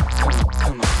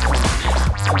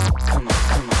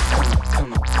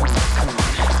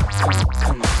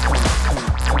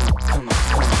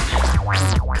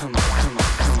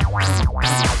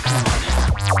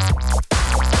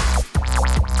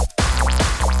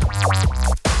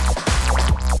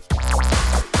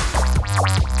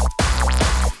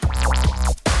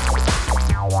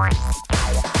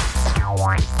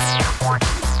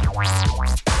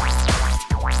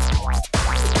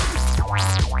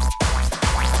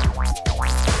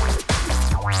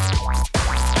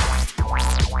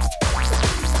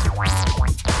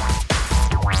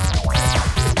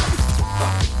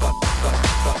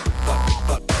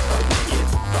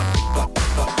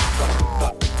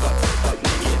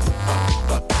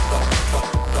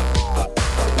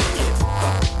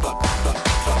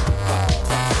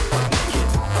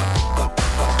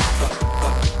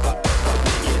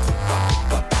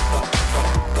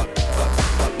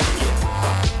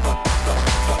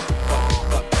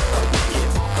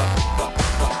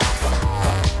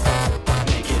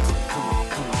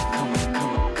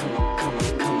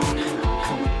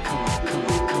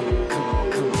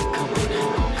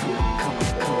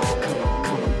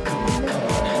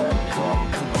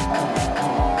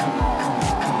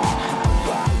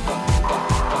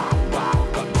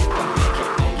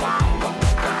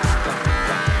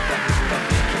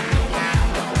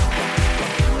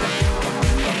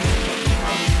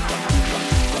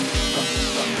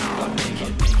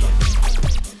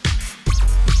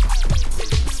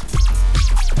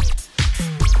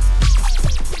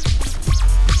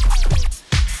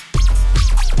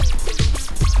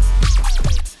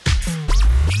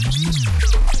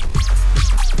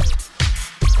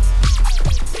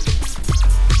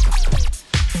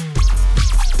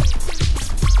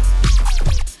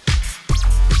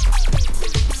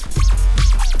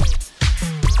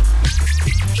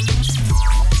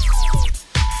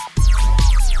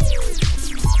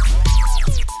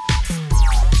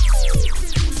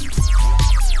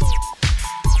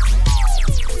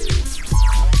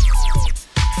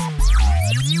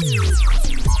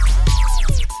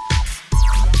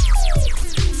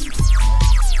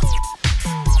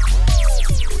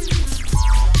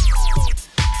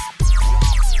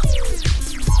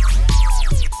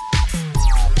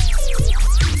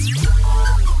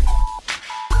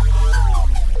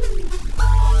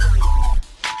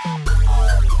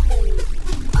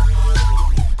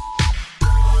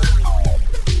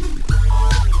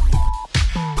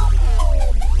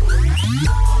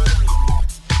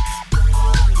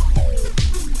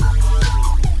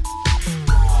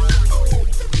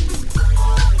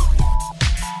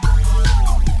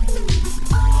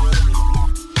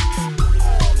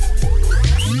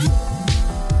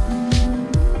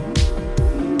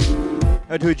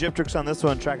 To Egyptrix on this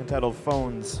one, track entitled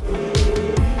Phones.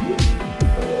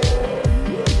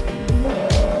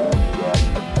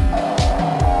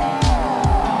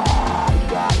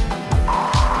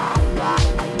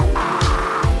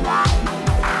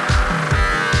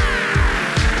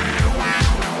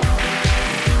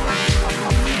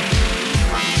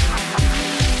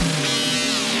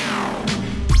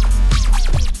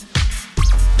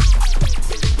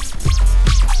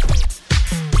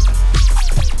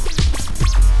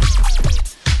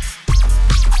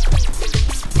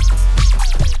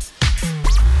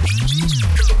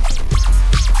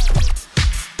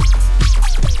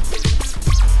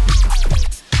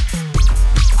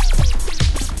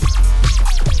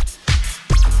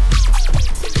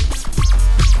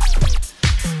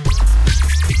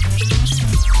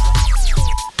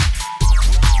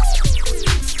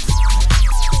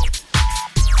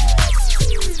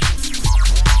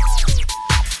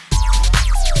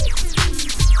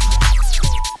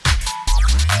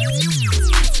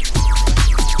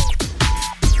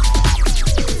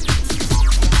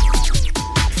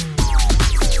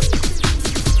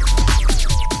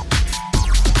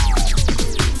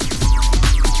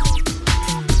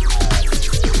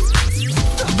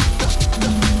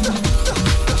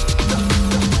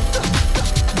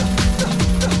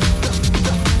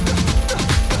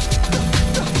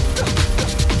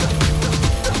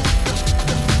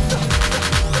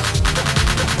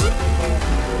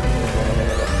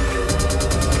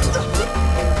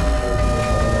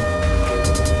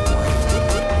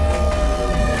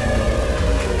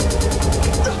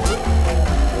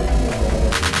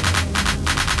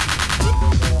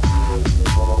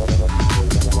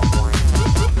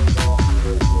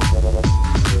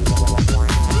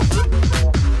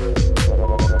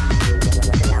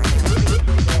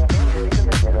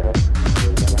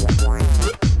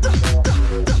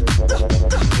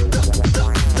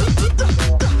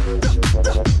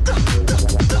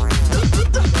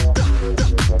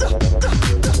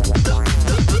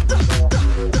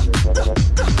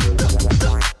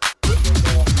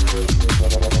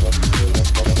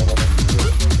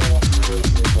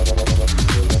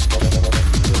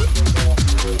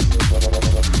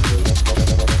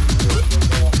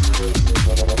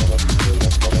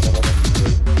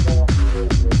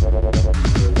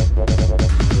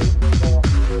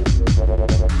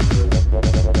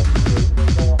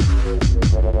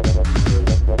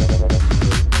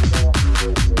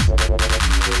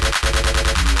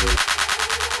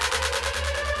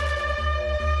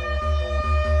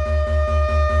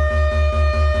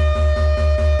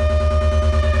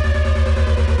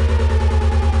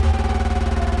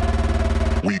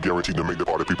 guaranteed to make the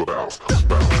party people bounce.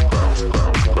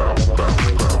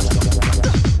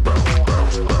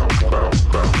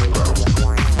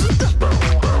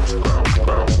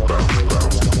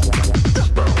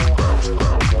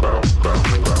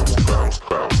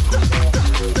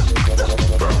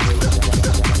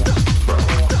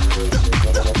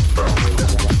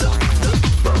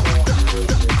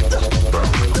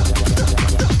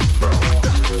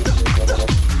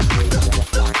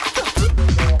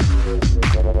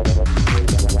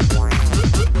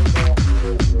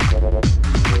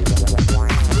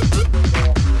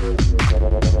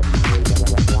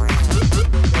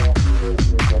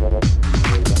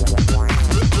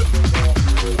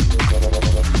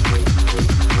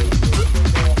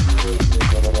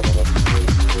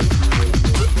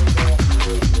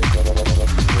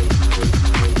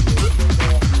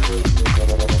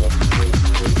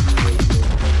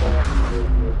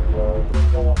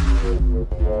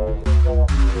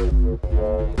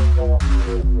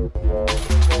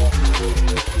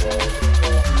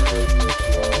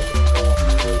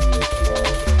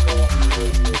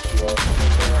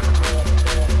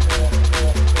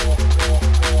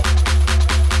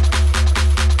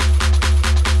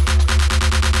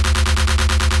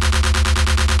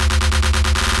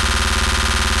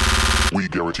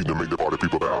 Guaranteed to make the party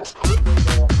people bounce.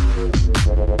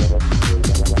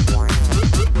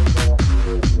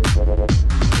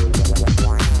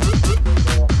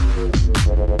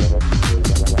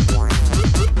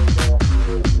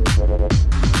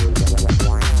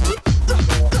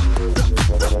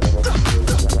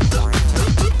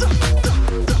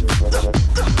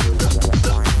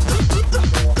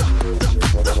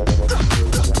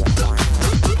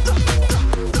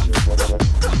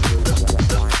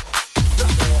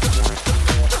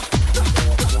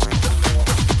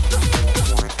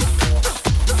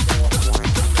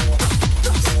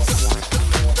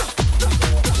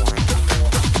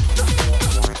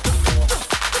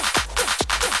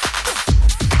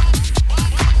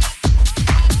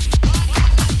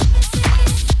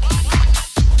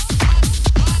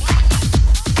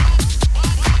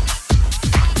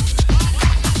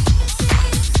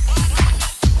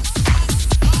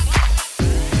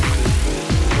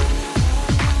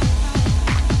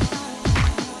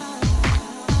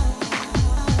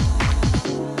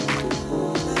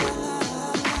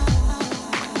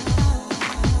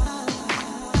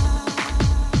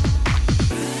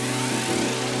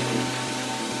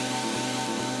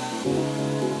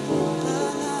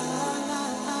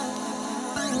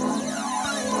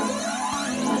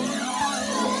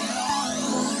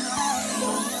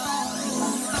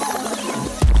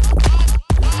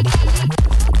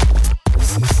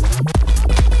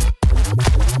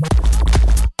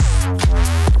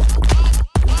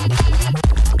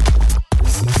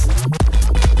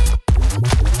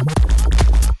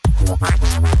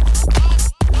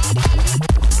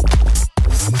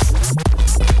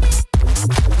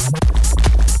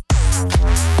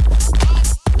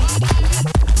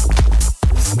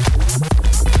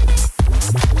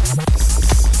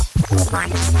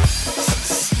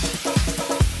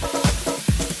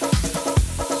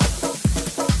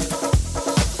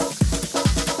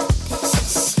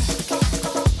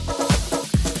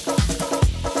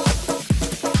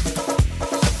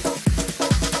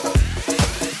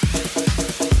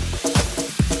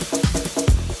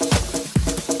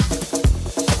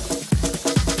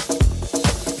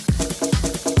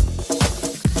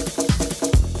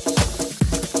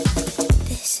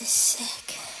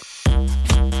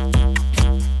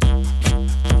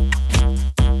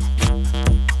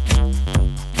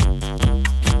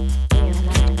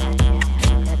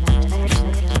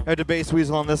 Heard the bass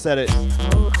weasel on this edit.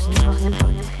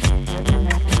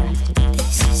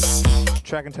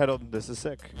 Track entitled "This Is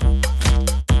Sick."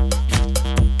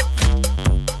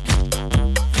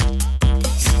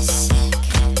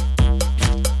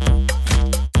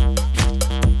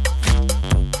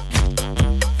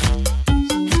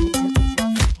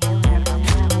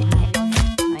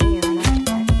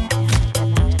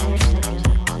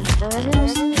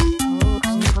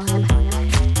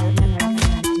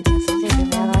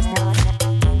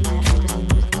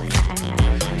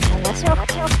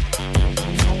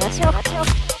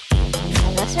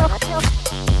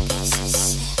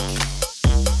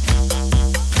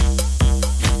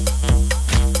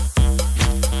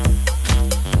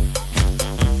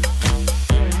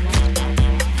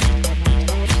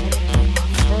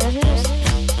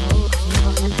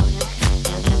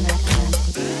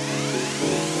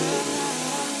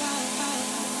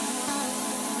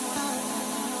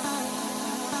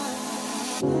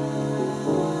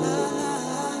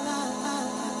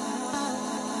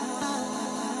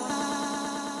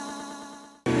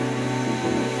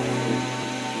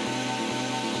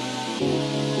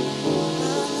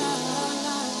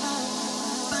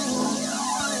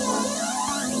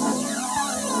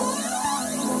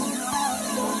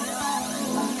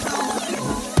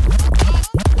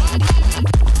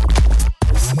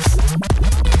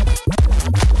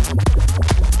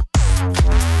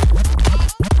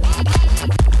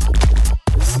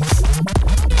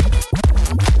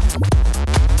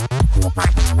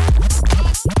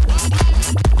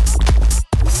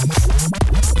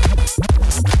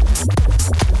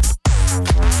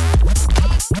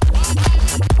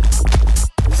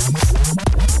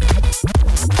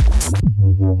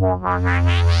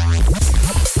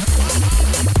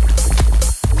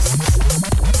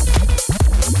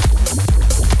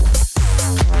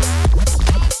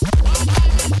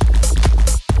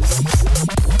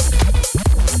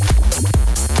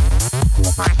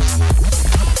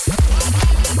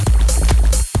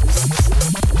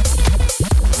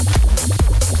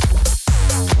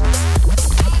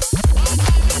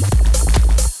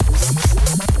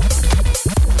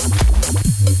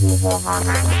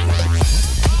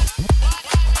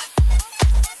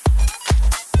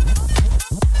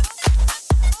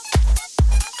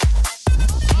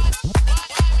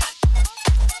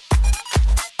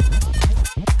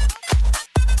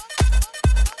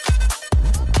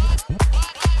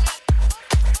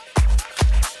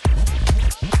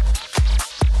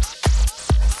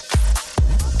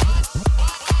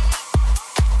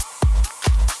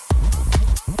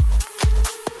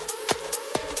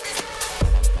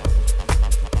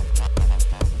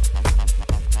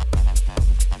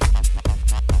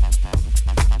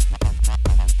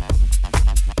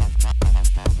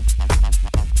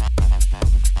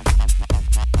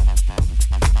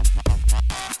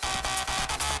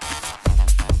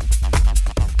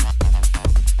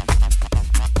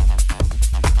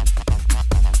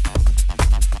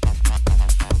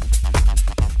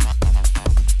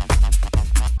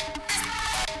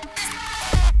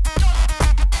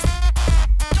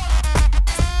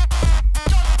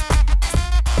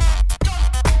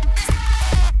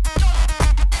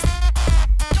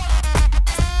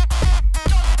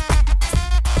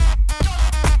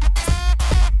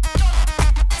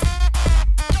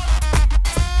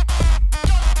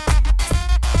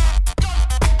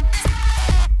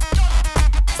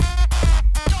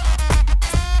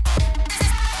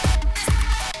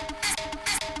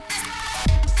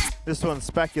 This one's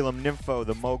Speculum Nympho,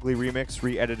 the Mowgli remix,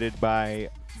 re-edited by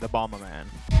the Bombaman.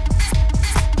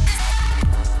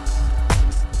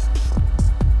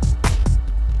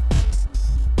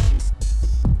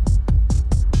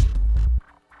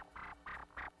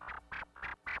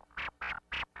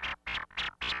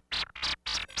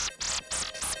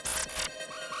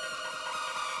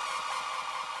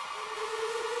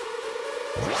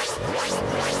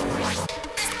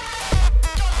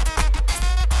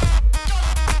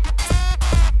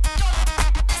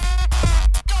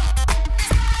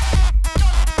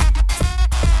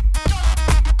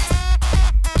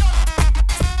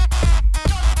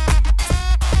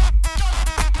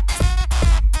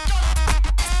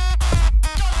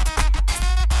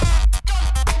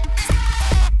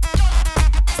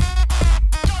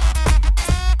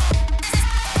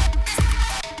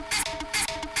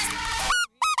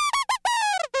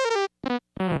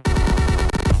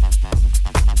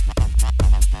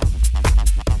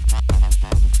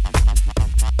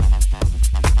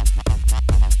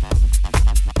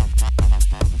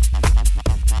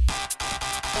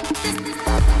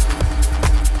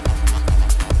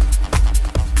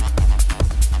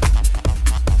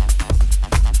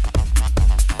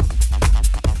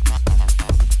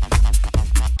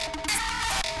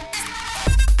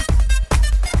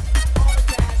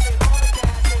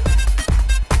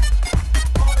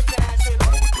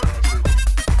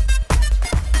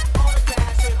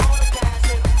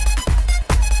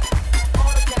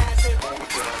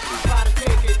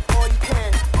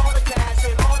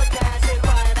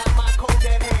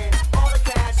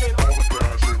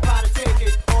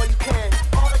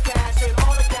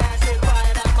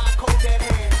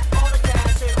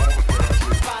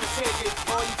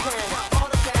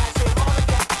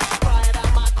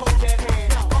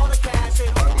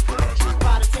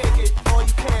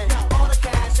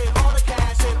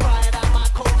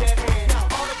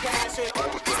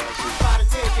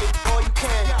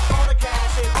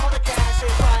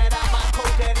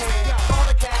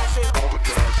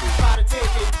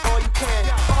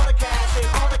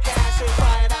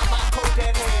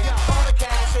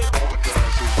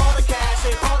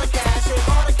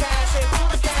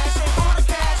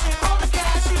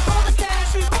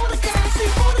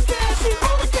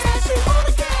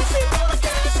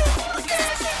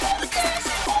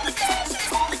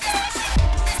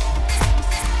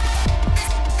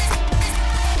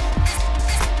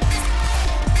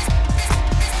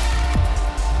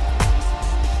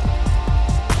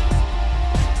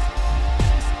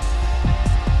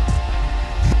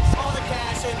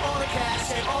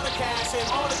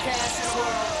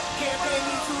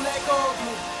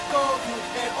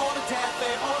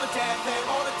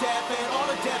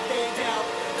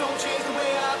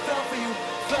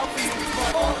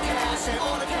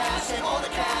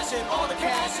 All the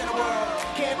cash in the world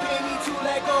can't pay me to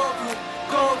let go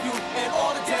of you, and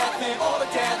all the death and all the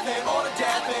death and all the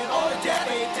death and all the death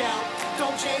laid down.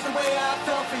 Don't change the way I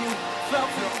felt for you, felt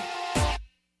for you.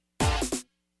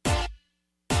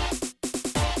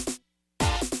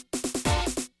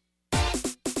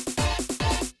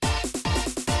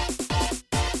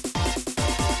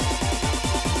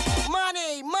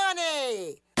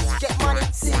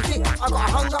 I got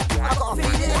a hunger, I got a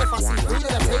feeling. If I see food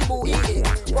on the table, eat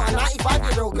it. Got a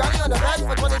 95-year-old granny on the bed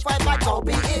for 25 bags, I'll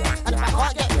beat it. And if I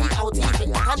can't get beat, I'll teeth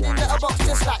it. Hand in the box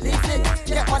just like leaflet.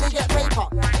 Get money, get paper,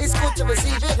 it's good to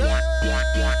receive it.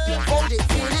 Hold it,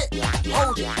 feel it,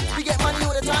 hold it. We get money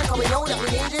all the time, cause we know that we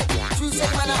need it. True say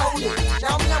man, I hold it.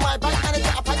 Now me and my bank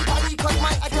manager, I paddy cause my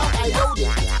account, I load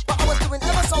it. But I was doing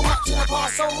ever so much in the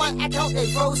past, so my account, they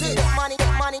froze it. Money,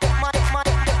 money, money, money,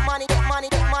 money, money, money,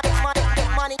 money, money,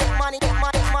 money, money, money,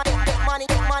 money, money, money, money, money,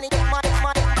 money, money,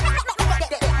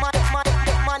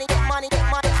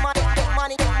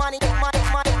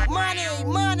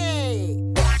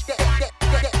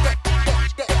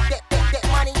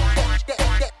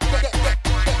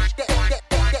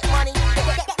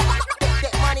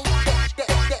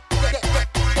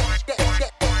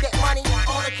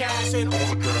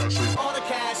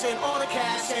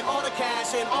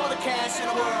 all the cash in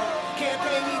the world. Can't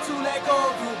pay me to let go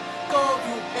of you,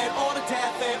 and all the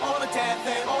death and all the death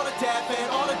and all the death and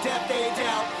all the death laid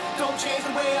down. Don't change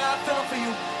the way I felt for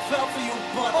you,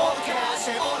 but all the cash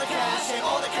and all the cash and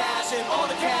all the cash and all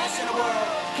the cash in the world.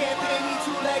 Can't pay me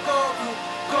to let go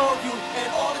of you, and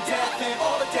all the death and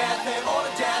all the death and all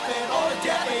the death and all the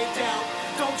death laid down.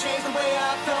 Don't change the way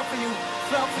I felt for you,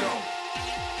 felt for you.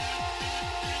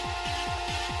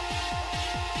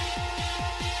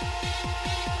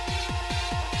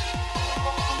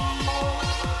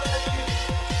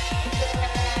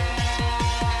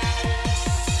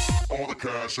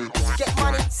 Get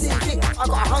money, sink it. I got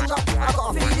a hunger, I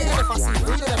got a feeling. If I see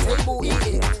food on the table, eat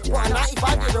it. Got a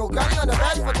 95-year-old granny on the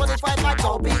bed for 25 bags,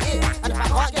 I'll beat it. And if I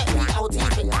can't get beat, I'll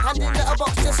teeth it. Hand in the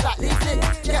box just like leaflet.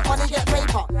 Get money, get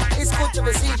paper, it's good to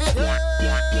receive it.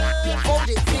 Hold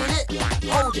it, feel it,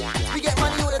 hold it. We get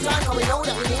money all the time, cause we know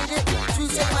that we need it. True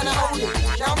say man, I hold it.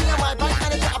 Now me and my bank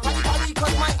manager, I paddy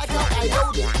cause my account, I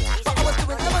load it. But I was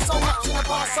doing ever so much in the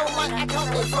past, so my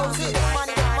account, they froze it.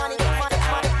 Money, money, money,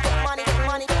 money, money,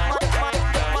 money, money, money,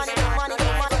 money, money,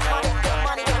 money,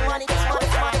 money, money, money,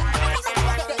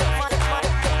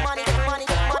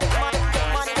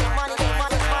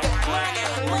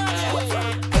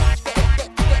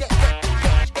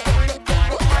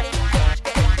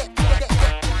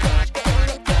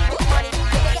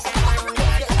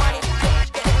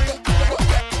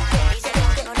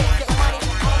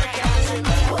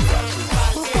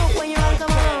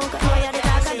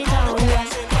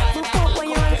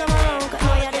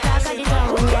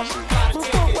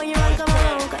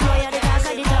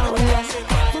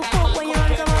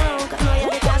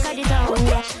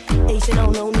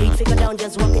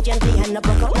 just walk it gently and I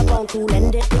broke up the bone. Cool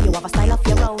and it, you have a style of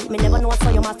your own. Me never know so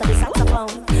you master the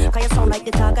saxophone. Cause you sound like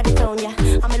the tag of the tone, yeah.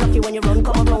 I'm lucky when you run,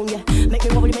 come around, yeah. Make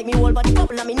me wobble, make me whole body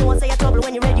bubble. I mean, no one say a trouble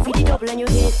when you're ready for the double and you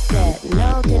hit that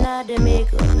note in the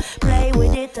maker. Play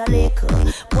with it a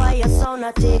little. Why you sound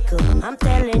a tickle? I'm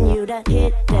telling you that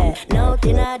hit that note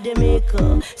in the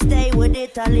maker. Stay with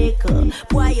it a little.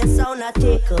 Why you sound a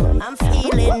tickle? I'm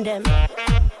feeling them.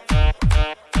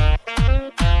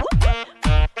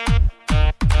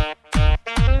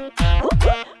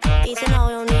 Easy now,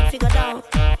 you don't need figure down.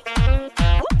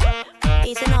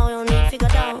 Easy now, you don't need figure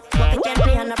down. Walk it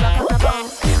gently and I block up the bone.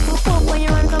 Whoop when you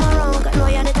run, come around, cause know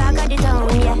you're the talk of the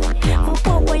town, yeah.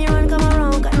 Whoop when you run, come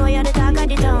around, cause know you're the talk of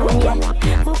the town, yeah.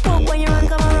 Whoop when you run,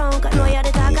 come around, cause know you're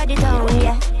the talk of the town,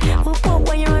 yeah. Whoop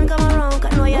when you run, come around,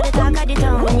 cause know you're the talk of the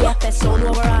town, yeah. Best sound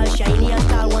overall, shiny and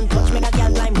tall, one touch make a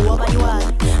girl climb over you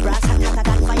all. Brass hat,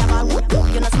 fireball,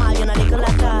 you not small, you not little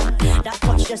at all. That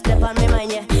touch just step on me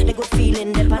mind, yeah. The good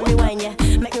feeling, dip on me wine, yeah.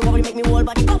 Make me wobble, make me whole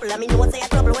body bubble. I mean, you won't say a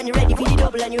trouble when you're ready for the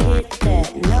double and you hit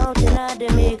that note in the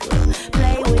maker.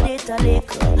 Play with it a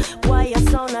little. Why you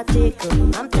sound a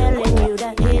tickle? I'm telling you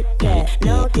that hit that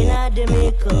note in the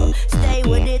maker. Stay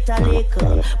with it a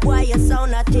little. Why you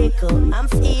sound a tickle? I'm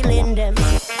feeling them.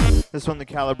 This one, the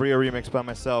Calabria remix by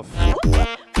myself.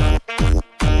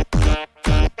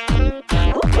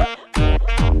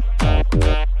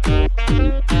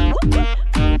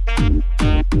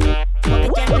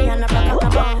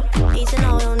 Easy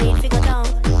now, no need to go down.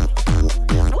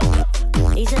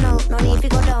 Easy now, no need to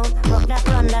go down. Rock that,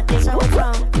 run that, this how we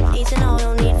from. Easy now,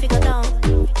 no need to go down.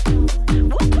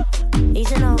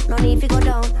 Easy now, no need to go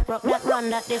down. Rock that, run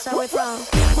that, this how we from.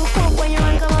 Whoop when you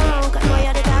run, come around, cause know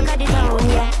you're the talk of the town,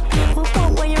 yeah.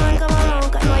 Whoop when you run, come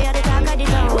around, cause know you're the talk of the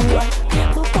town,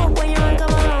 yeah. Whoop when you run,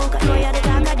 come around, cause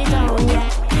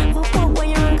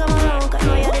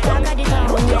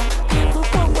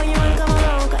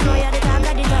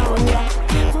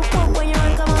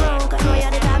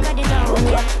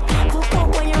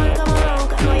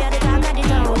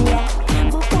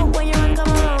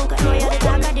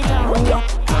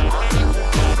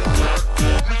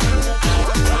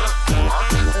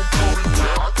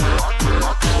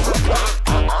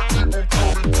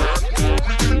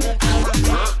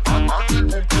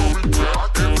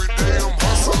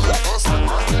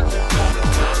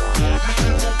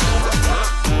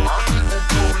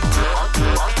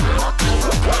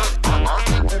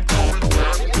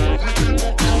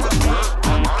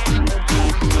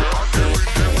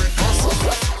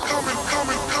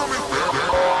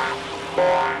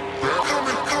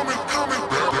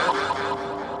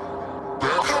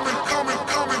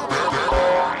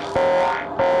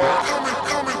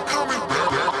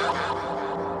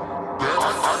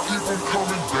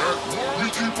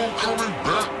on coming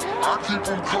back. I keep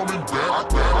on coming back.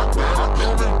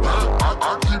 Coming back.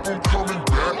 I keep on coming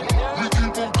back. We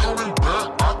keep on coming back.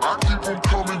 I keep on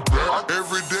coming back.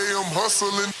 Every day I'm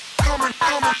hustling. Coming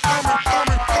back.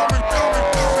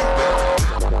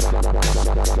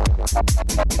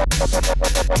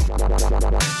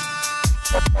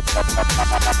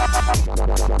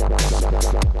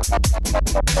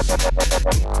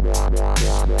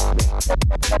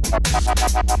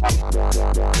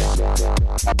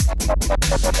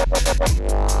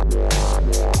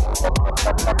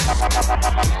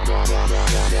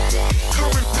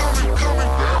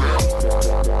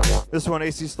 This one,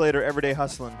 AC Slater, Everyday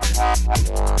Hustling.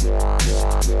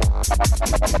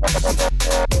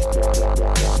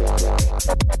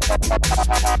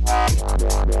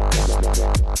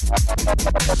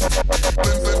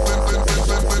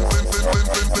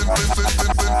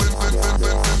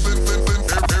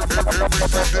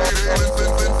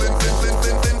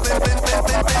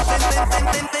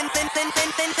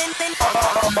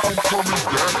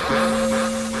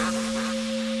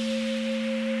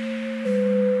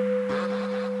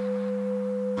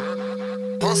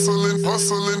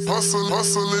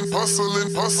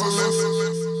 Hustling.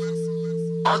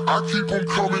 I keep on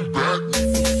coming back.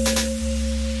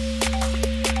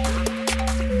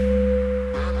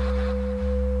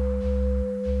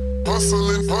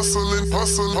 Hustling.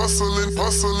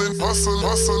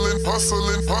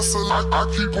 I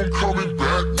keep on coming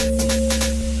back.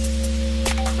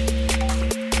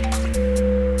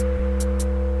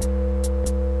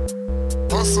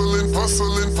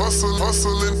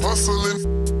 Hustling.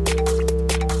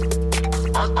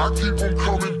 I keep on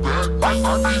coming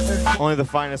back. Only the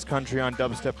finest country on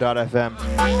dubstep.fm.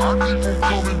 I keep on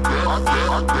coming back.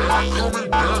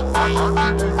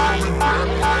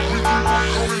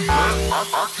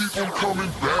 I keep on coming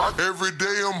back. Every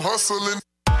day I'm hustling.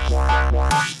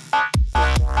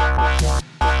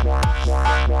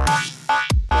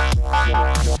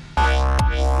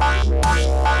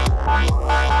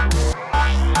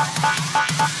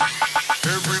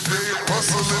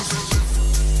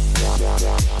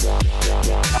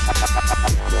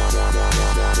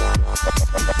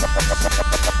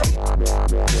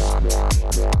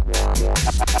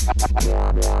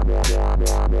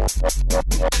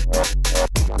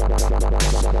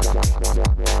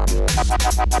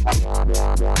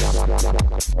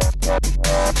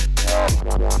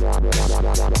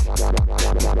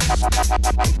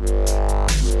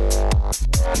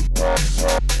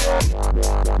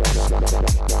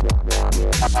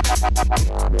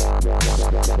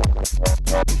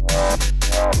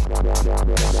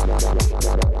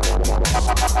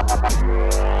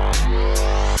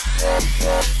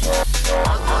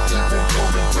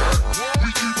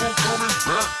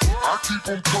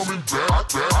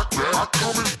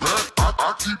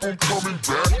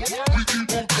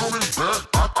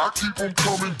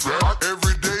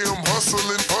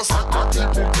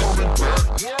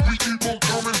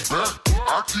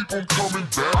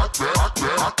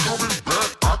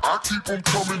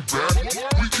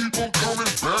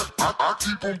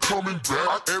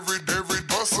 Every day I'm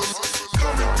hustling.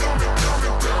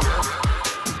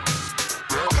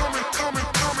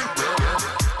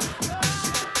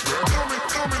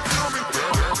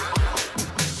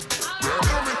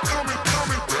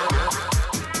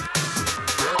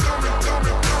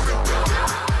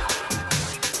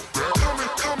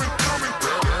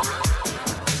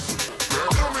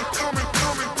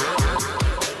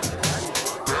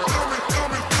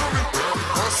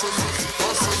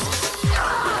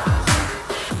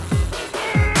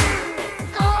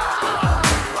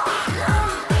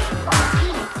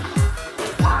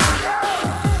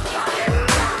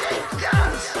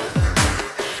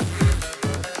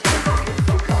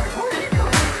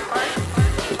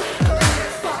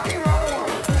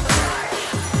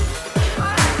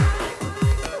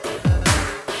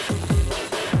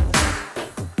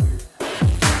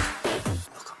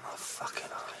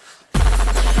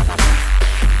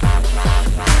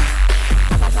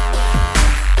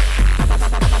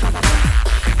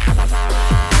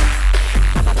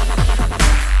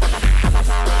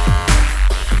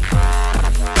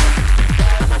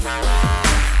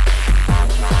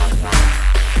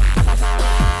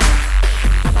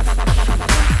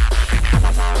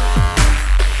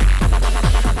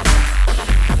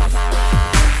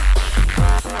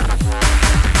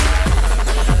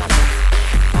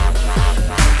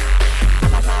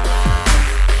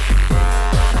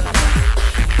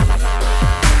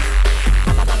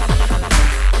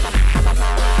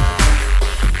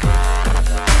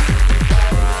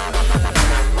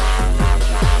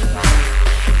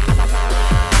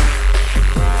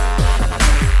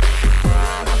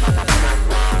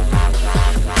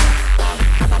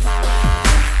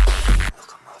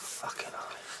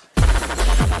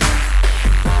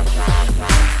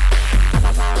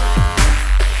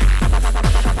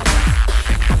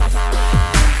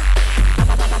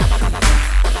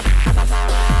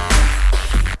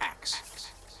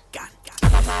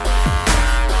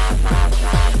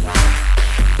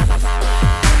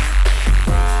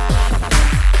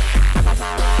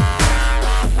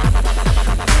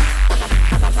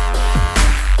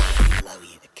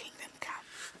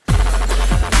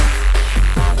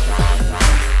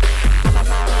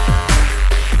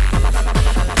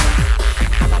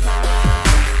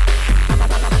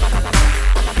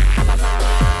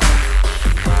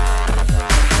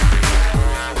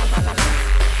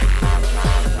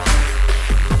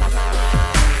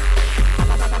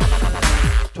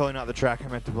 the track I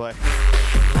meant to play.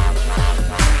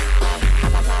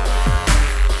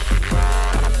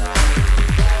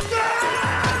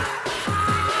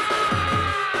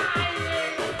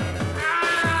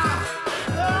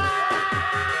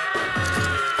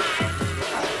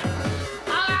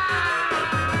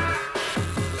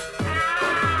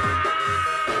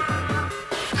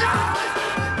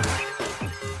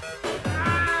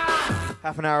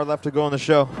 Half an hour left to go on the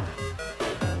show.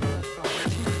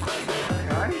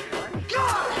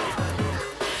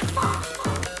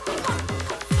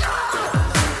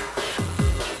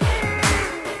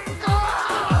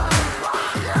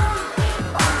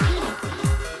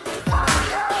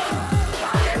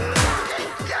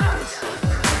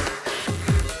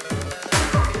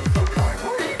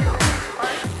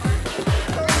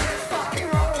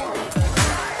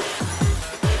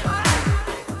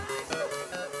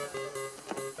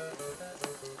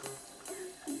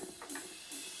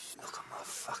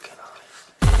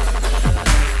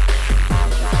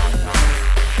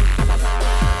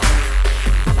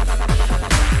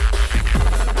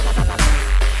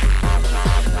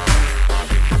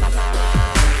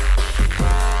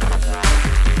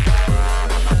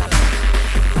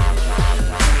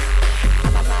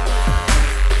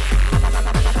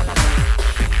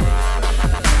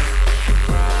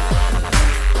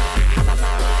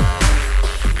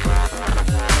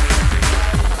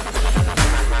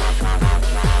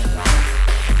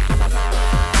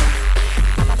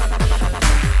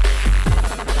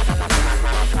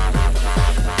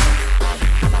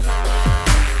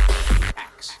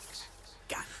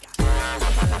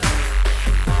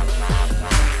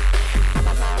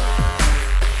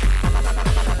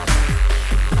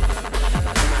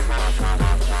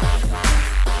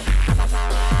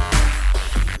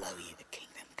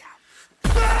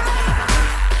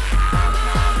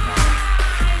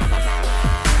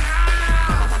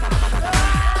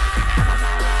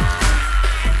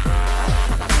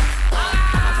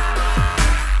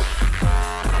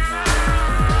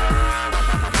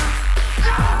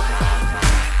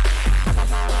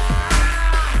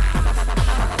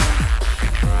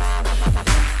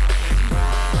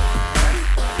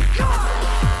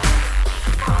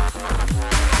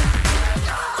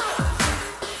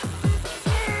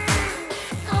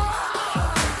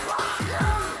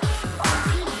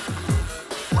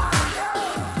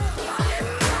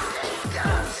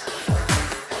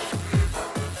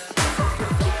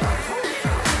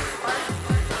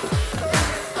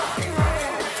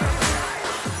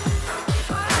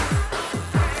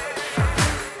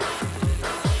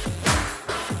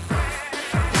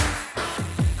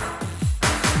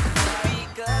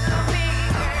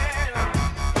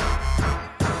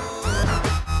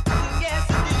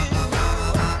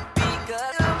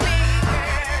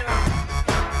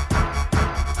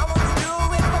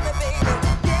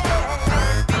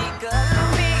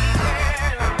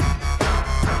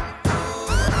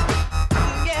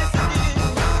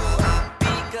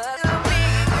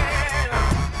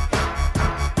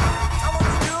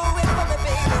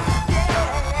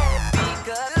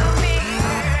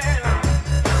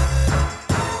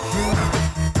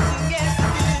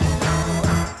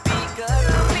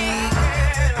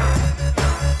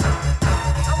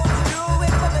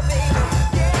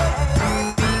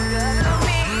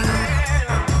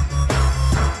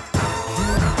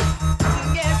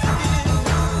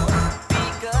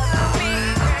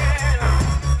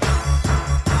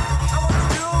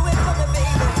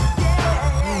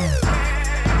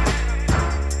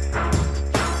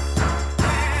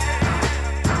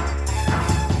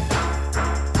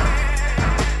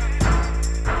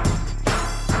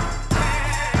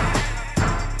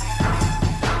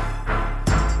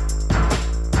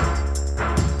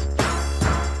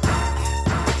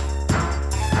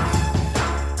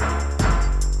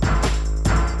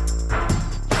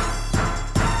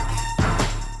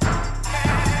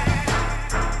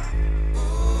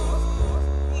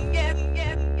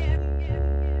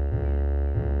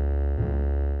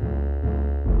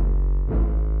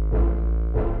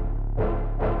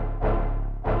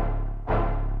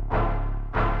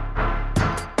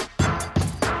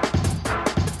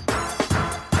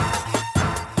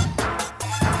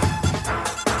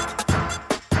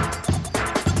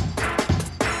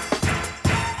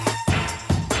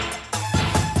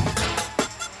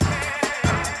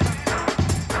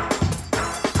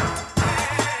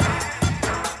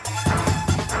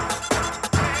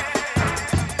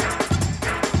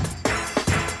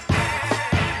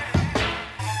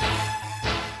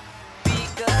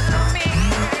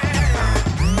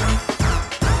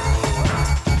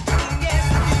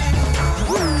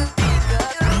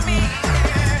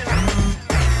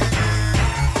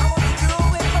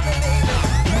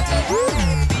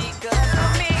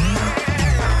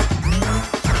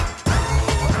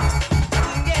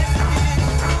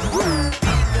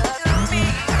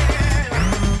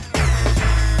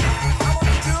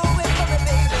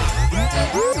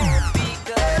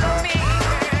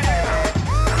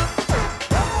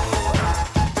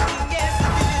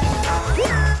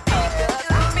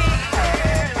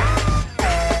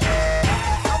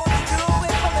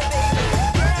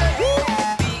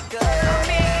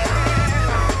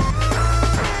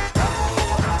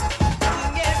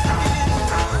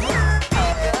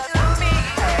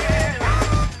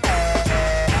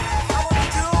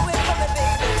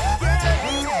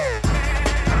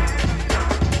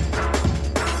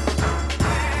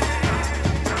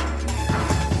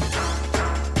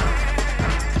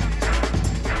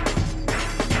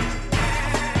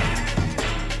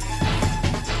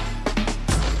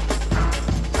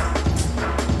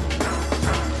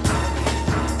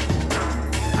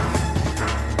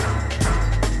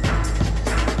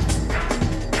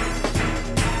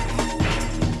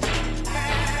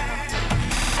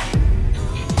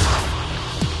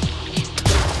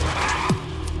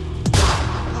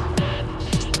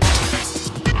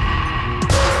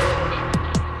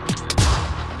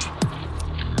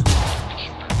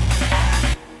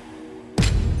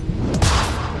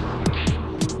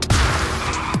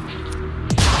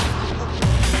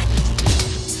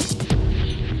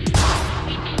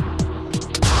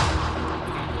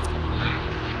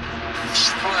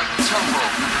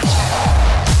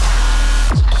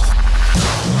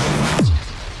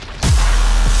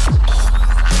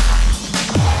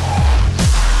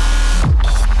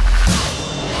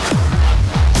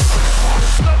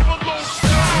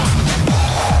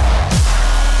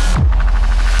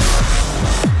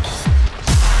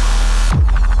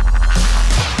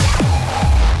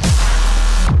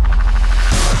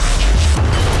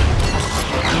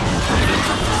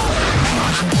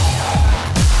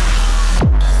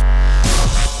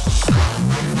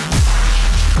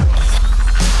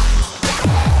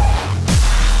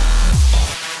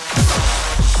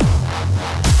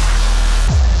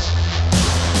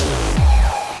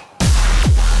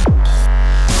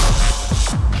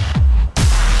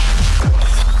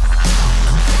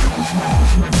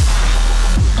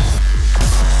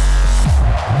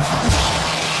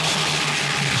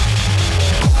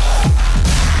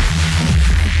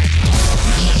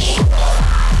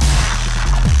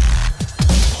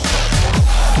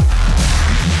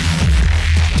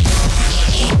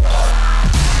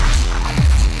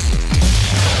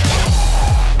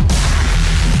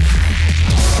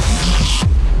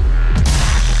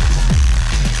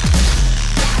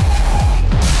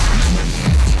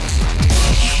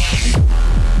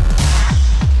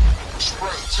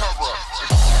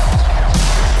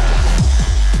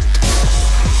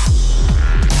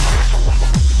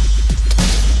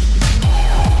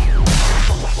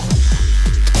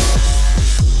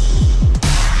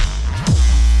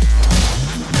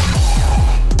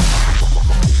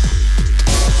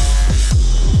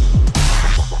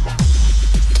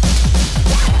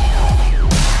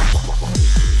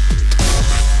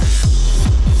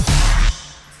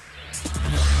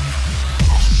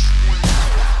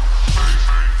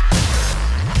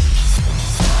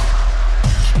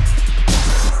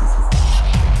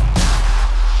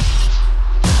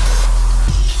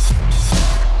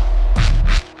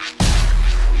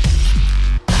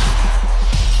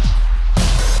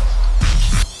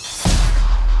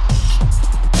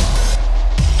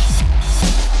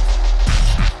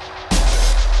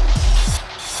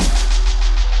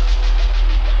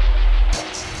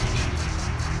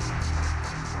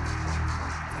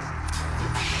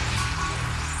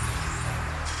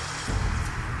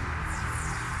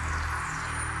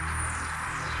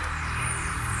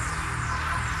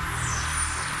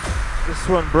 This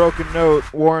one, Broken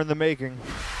Note, War in the Making.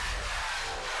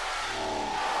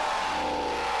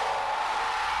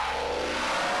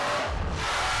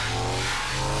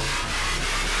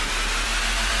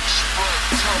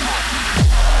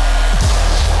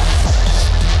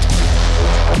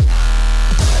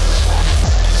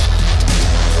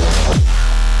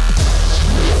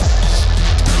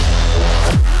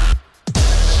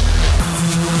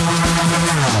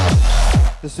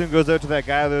 This tune goes out to that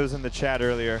guy that was in the chat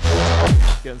earlier,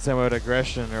 getting some out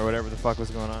aggression or whatever the fuck was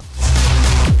going on.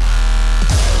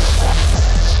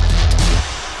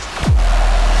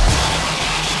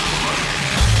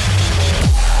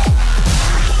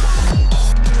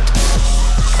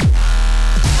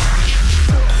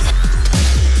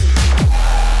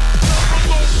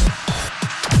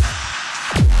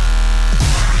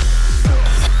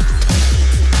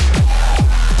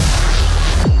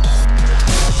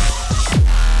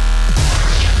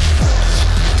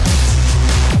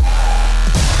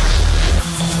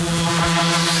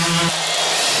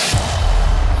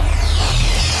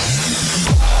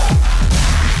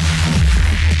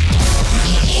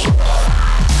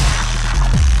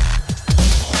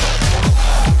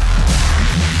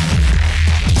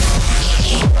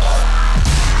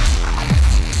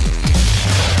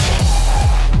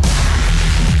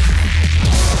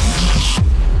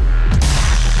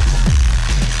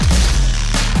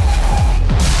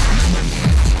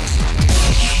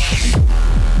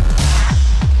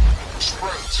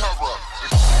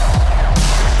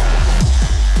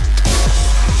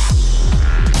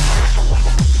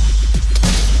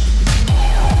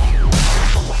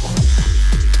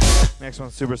 Next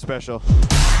one's super special.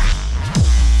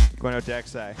 Going out to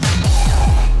XI,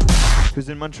 who's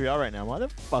in Montreal right now.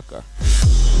 Motherfucker.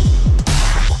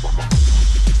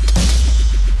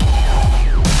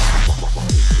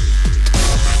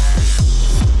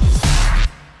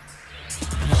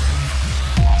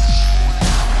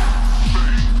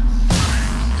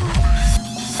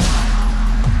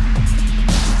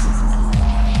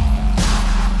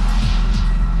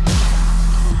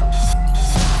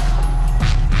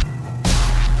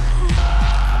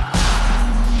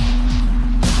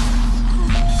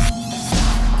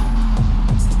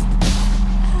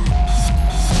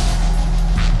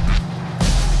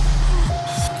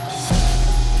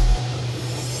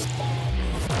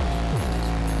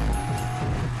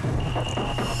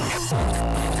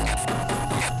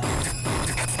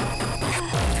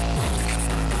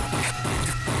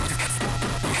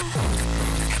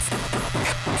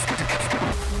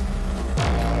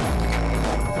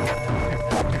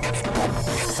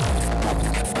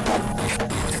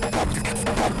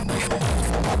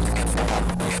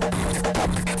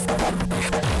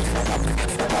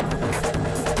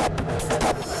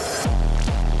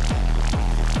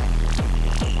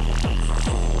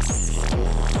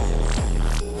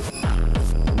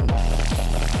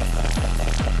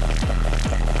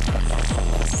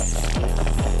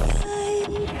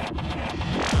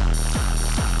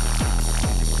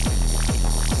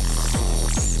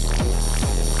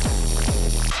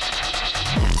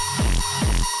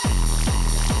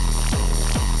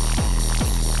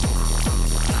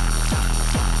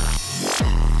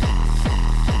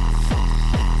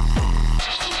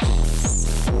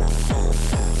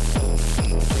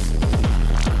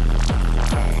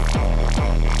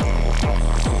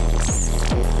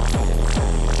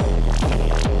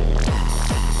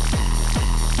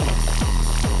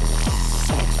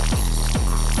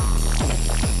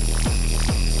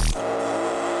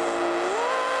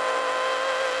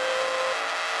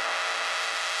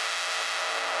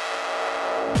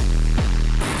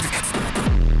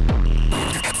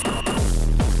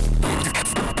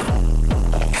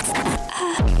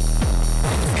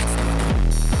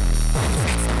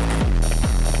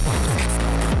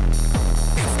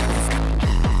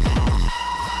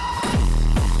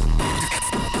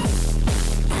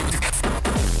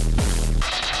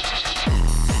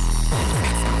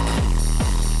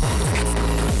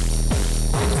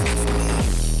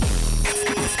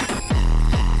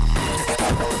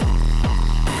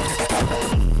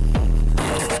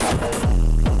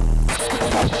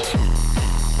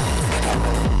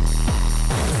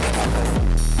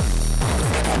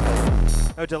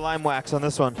 Out to Lime Wax on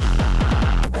this one.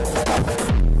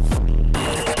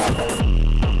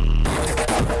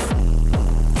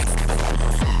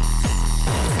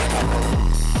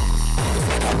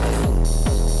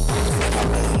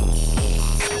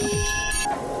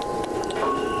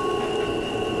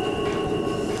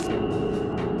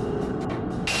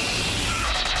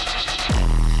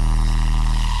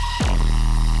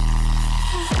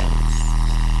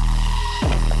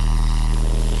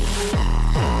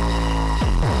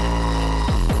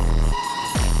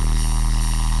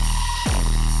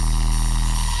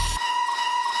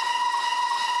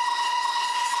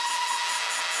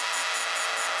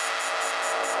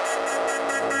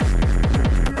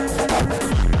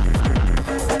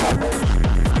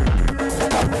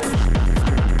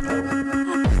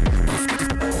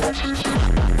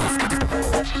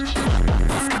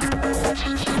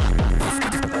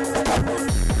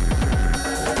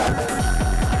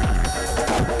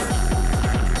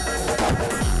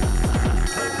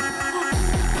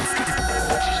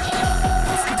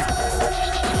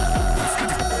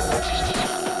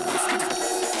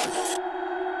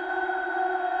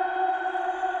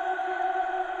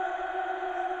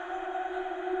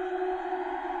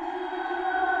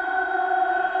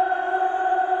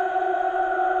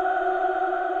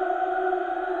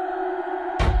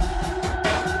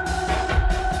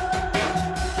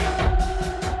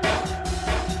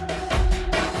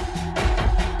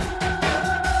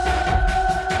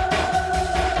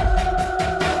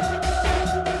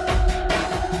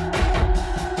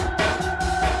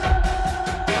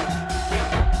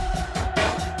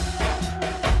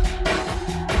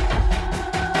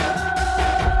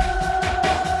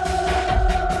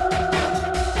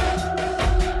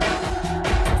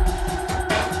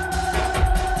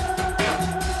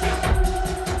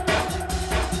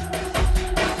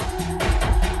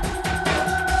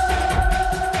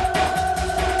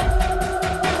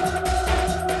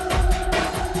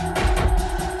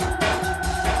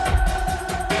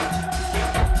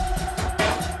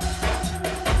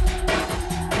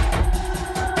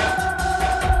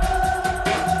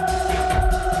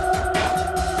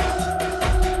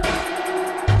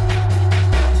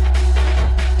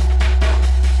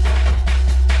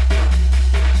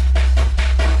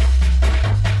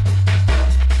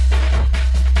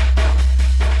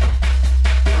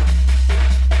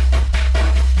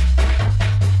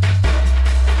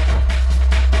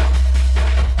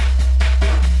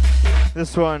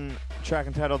 This one, track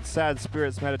entitled Sad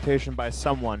Spirits Meditation by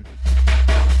Someone.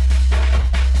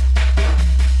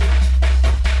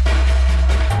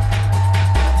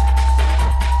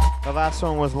 The last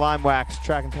one was Lime Wax,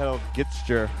 track entitled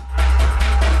Gitster.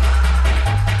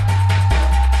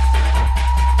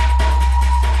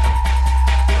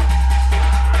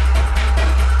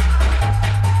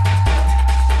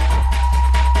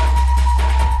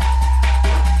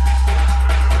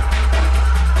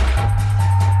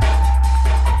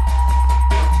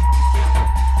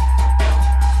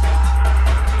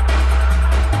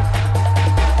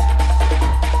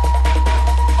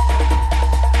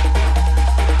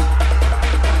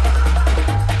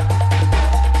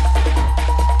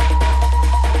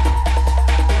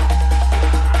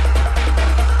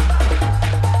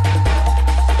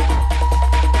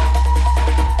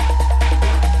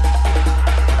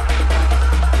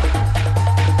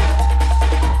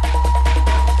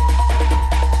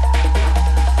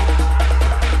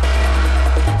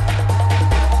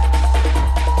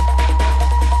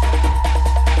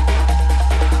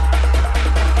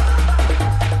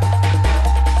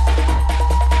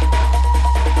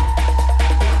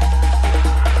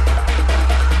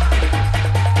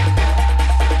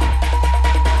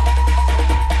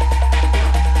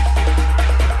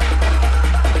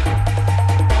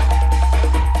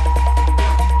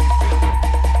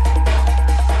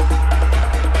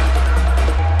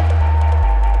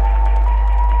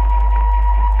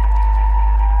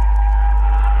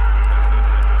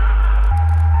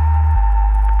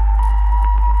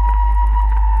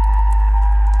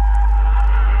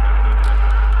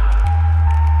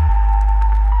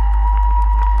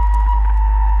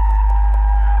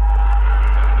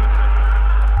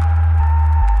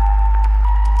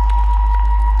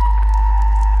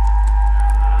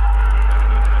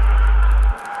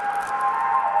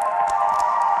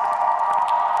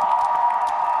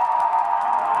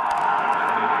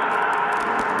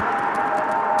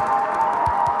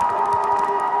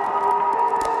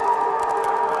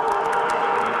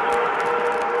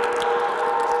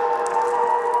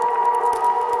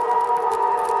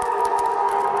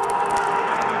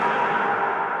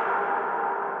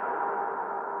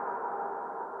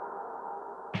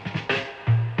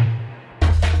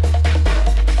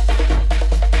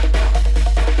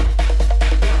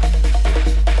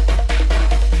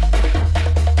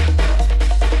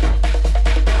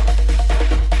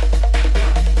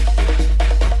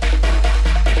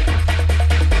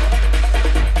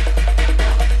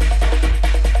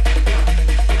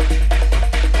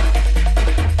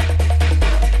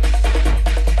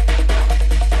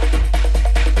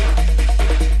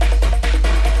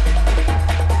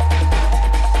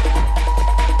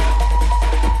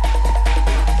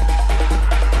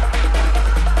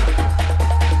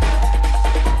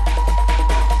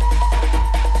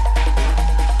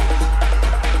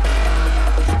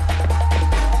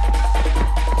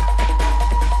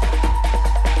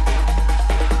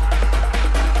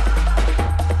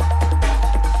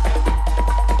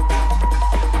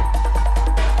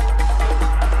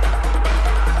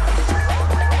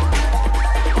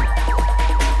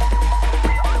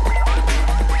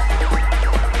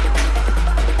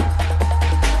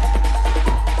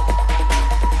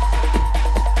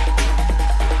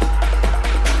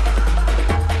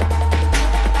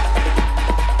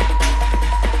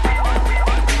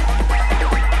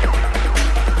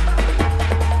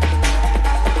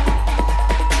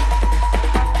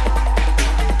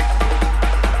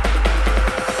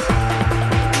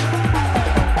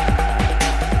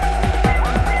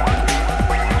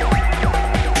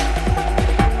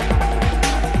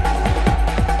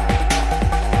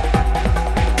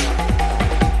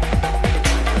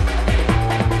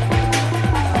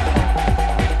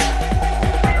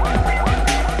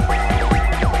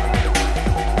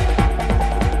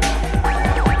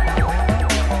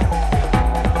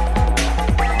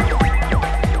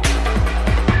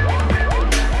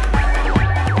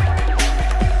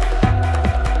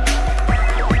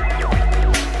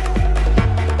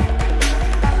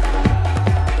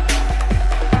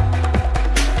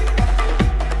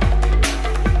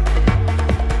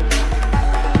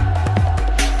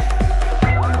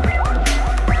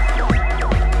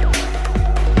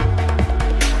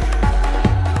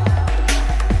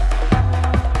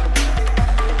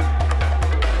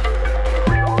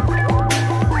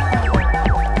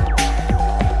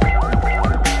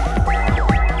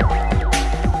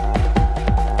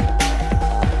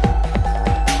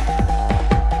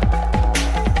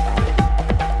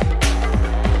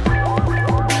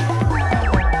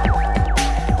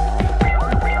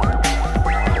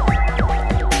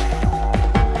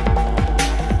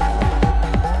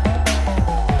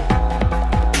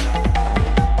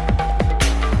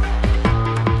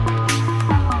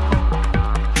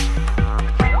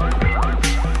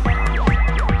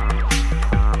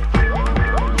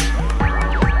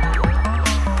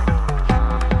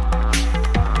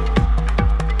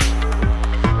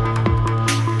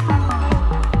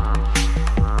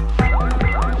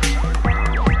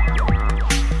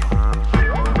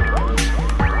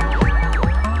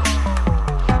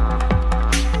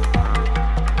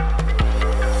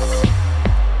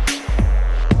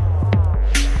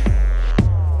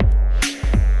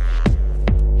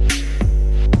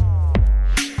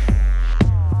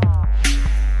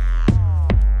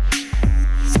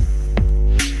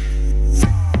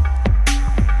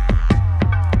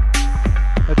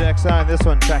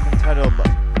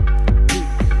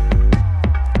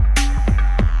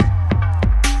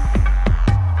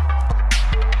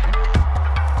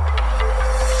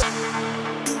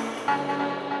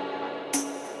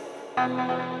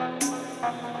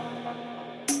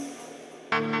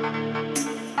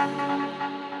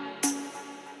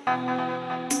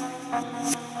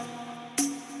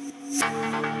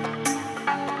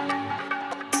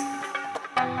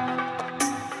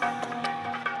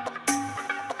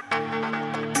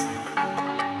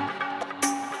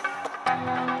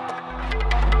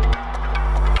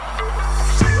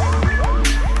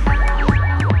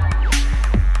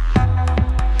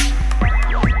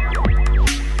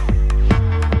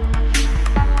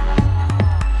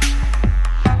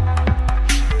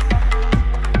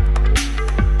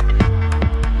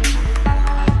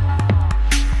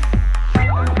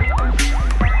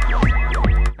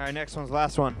 Next one's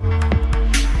last one.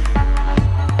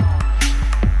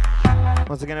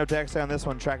 Once again, no text on this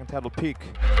one, track entitled Peak.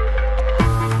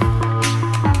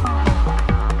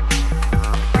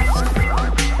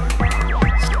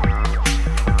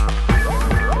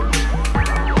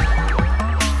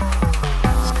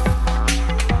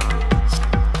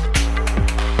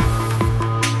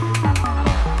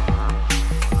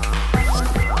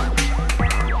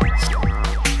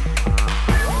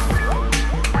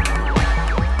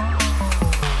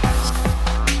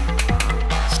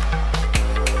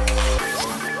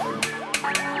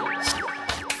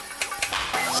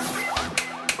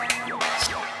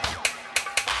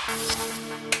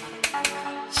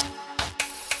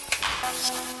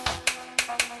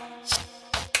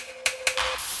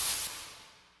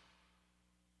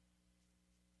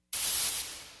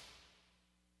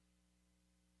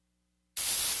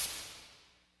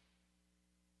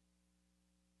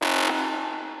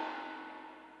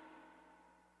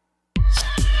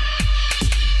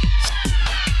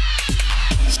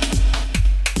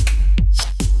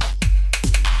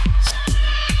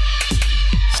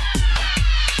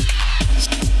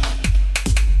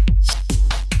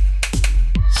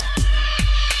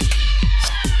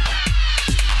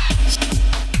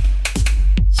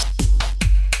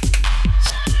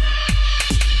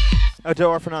 To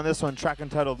Orphan on this one, track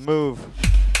entitled Move.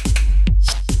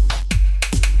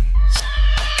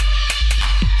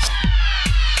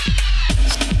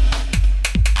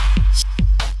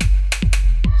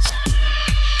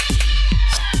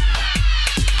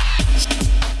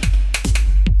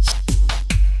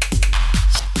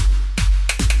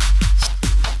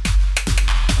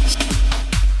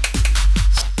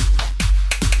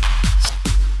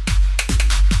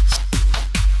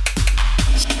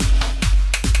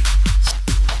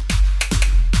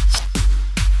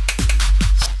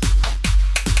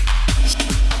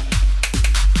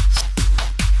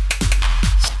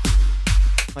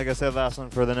 Like I said, last one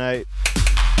for the night.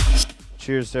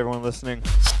 Cheers to everyone listening.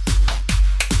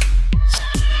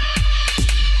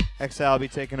 XL will be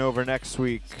taking over next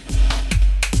week.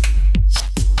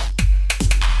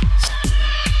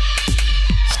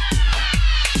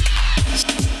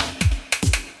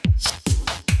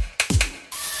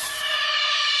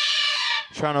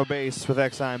 Toronto bass with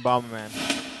XI and Bombaman.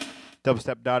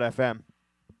 Dubstep.fm.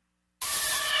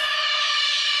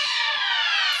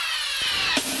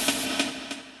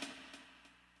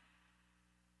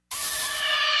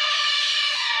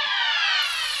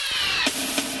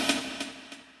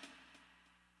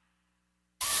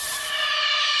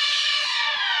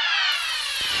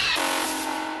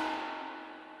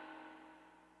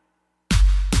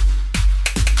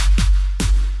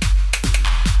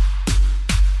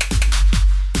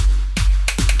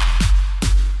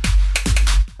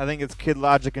 I think it's Kid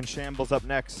Logic and Shambles up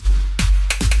next.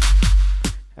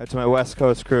 Out to my West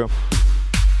Coast crew.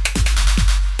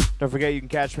 Don't forget you can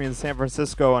catch me in San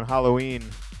Francisco on Halloween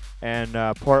and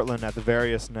Portland at the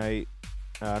Various Night,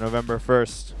 November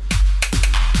 1st.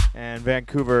 And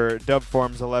Vancouver, Dub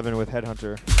Forms 11 with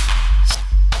Headhunter.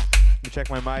 You check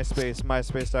my MySpace,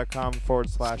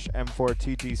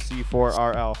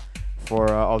 myspace.com/M4TTC4RL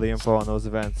for all the info on those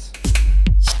events.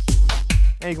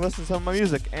 And you can listen to some of my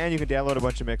music, and you can download a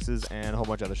bunch of mixes and a whole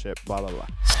bunch of other shit, blah, blah, blah.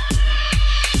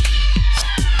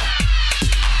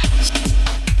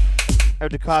 I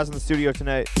have Cause in the studio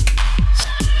tonight.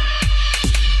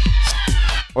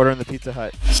 Ordering the Pizza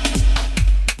Hut.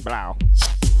 Blow.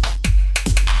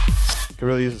 Could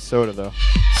really use a soda, though.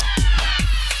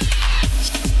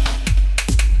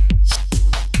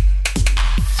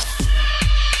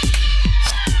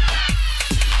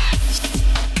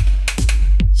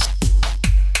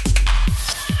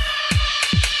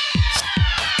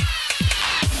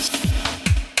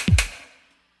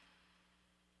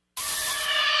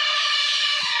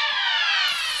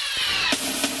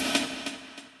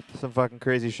 Some fucking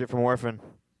crazy shit from Orphan.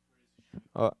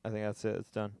 Oh, I think that's it.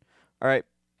 It's done. All right.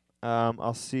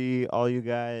 I'll see all you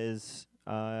guys,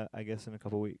 I guess, in a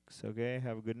couple weeks. Okay?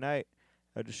 Have a good night.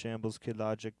 Out to Shambles, Kid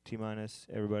Logic, T-,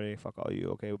 everybody. Fuck all you.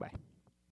 Okay, bye.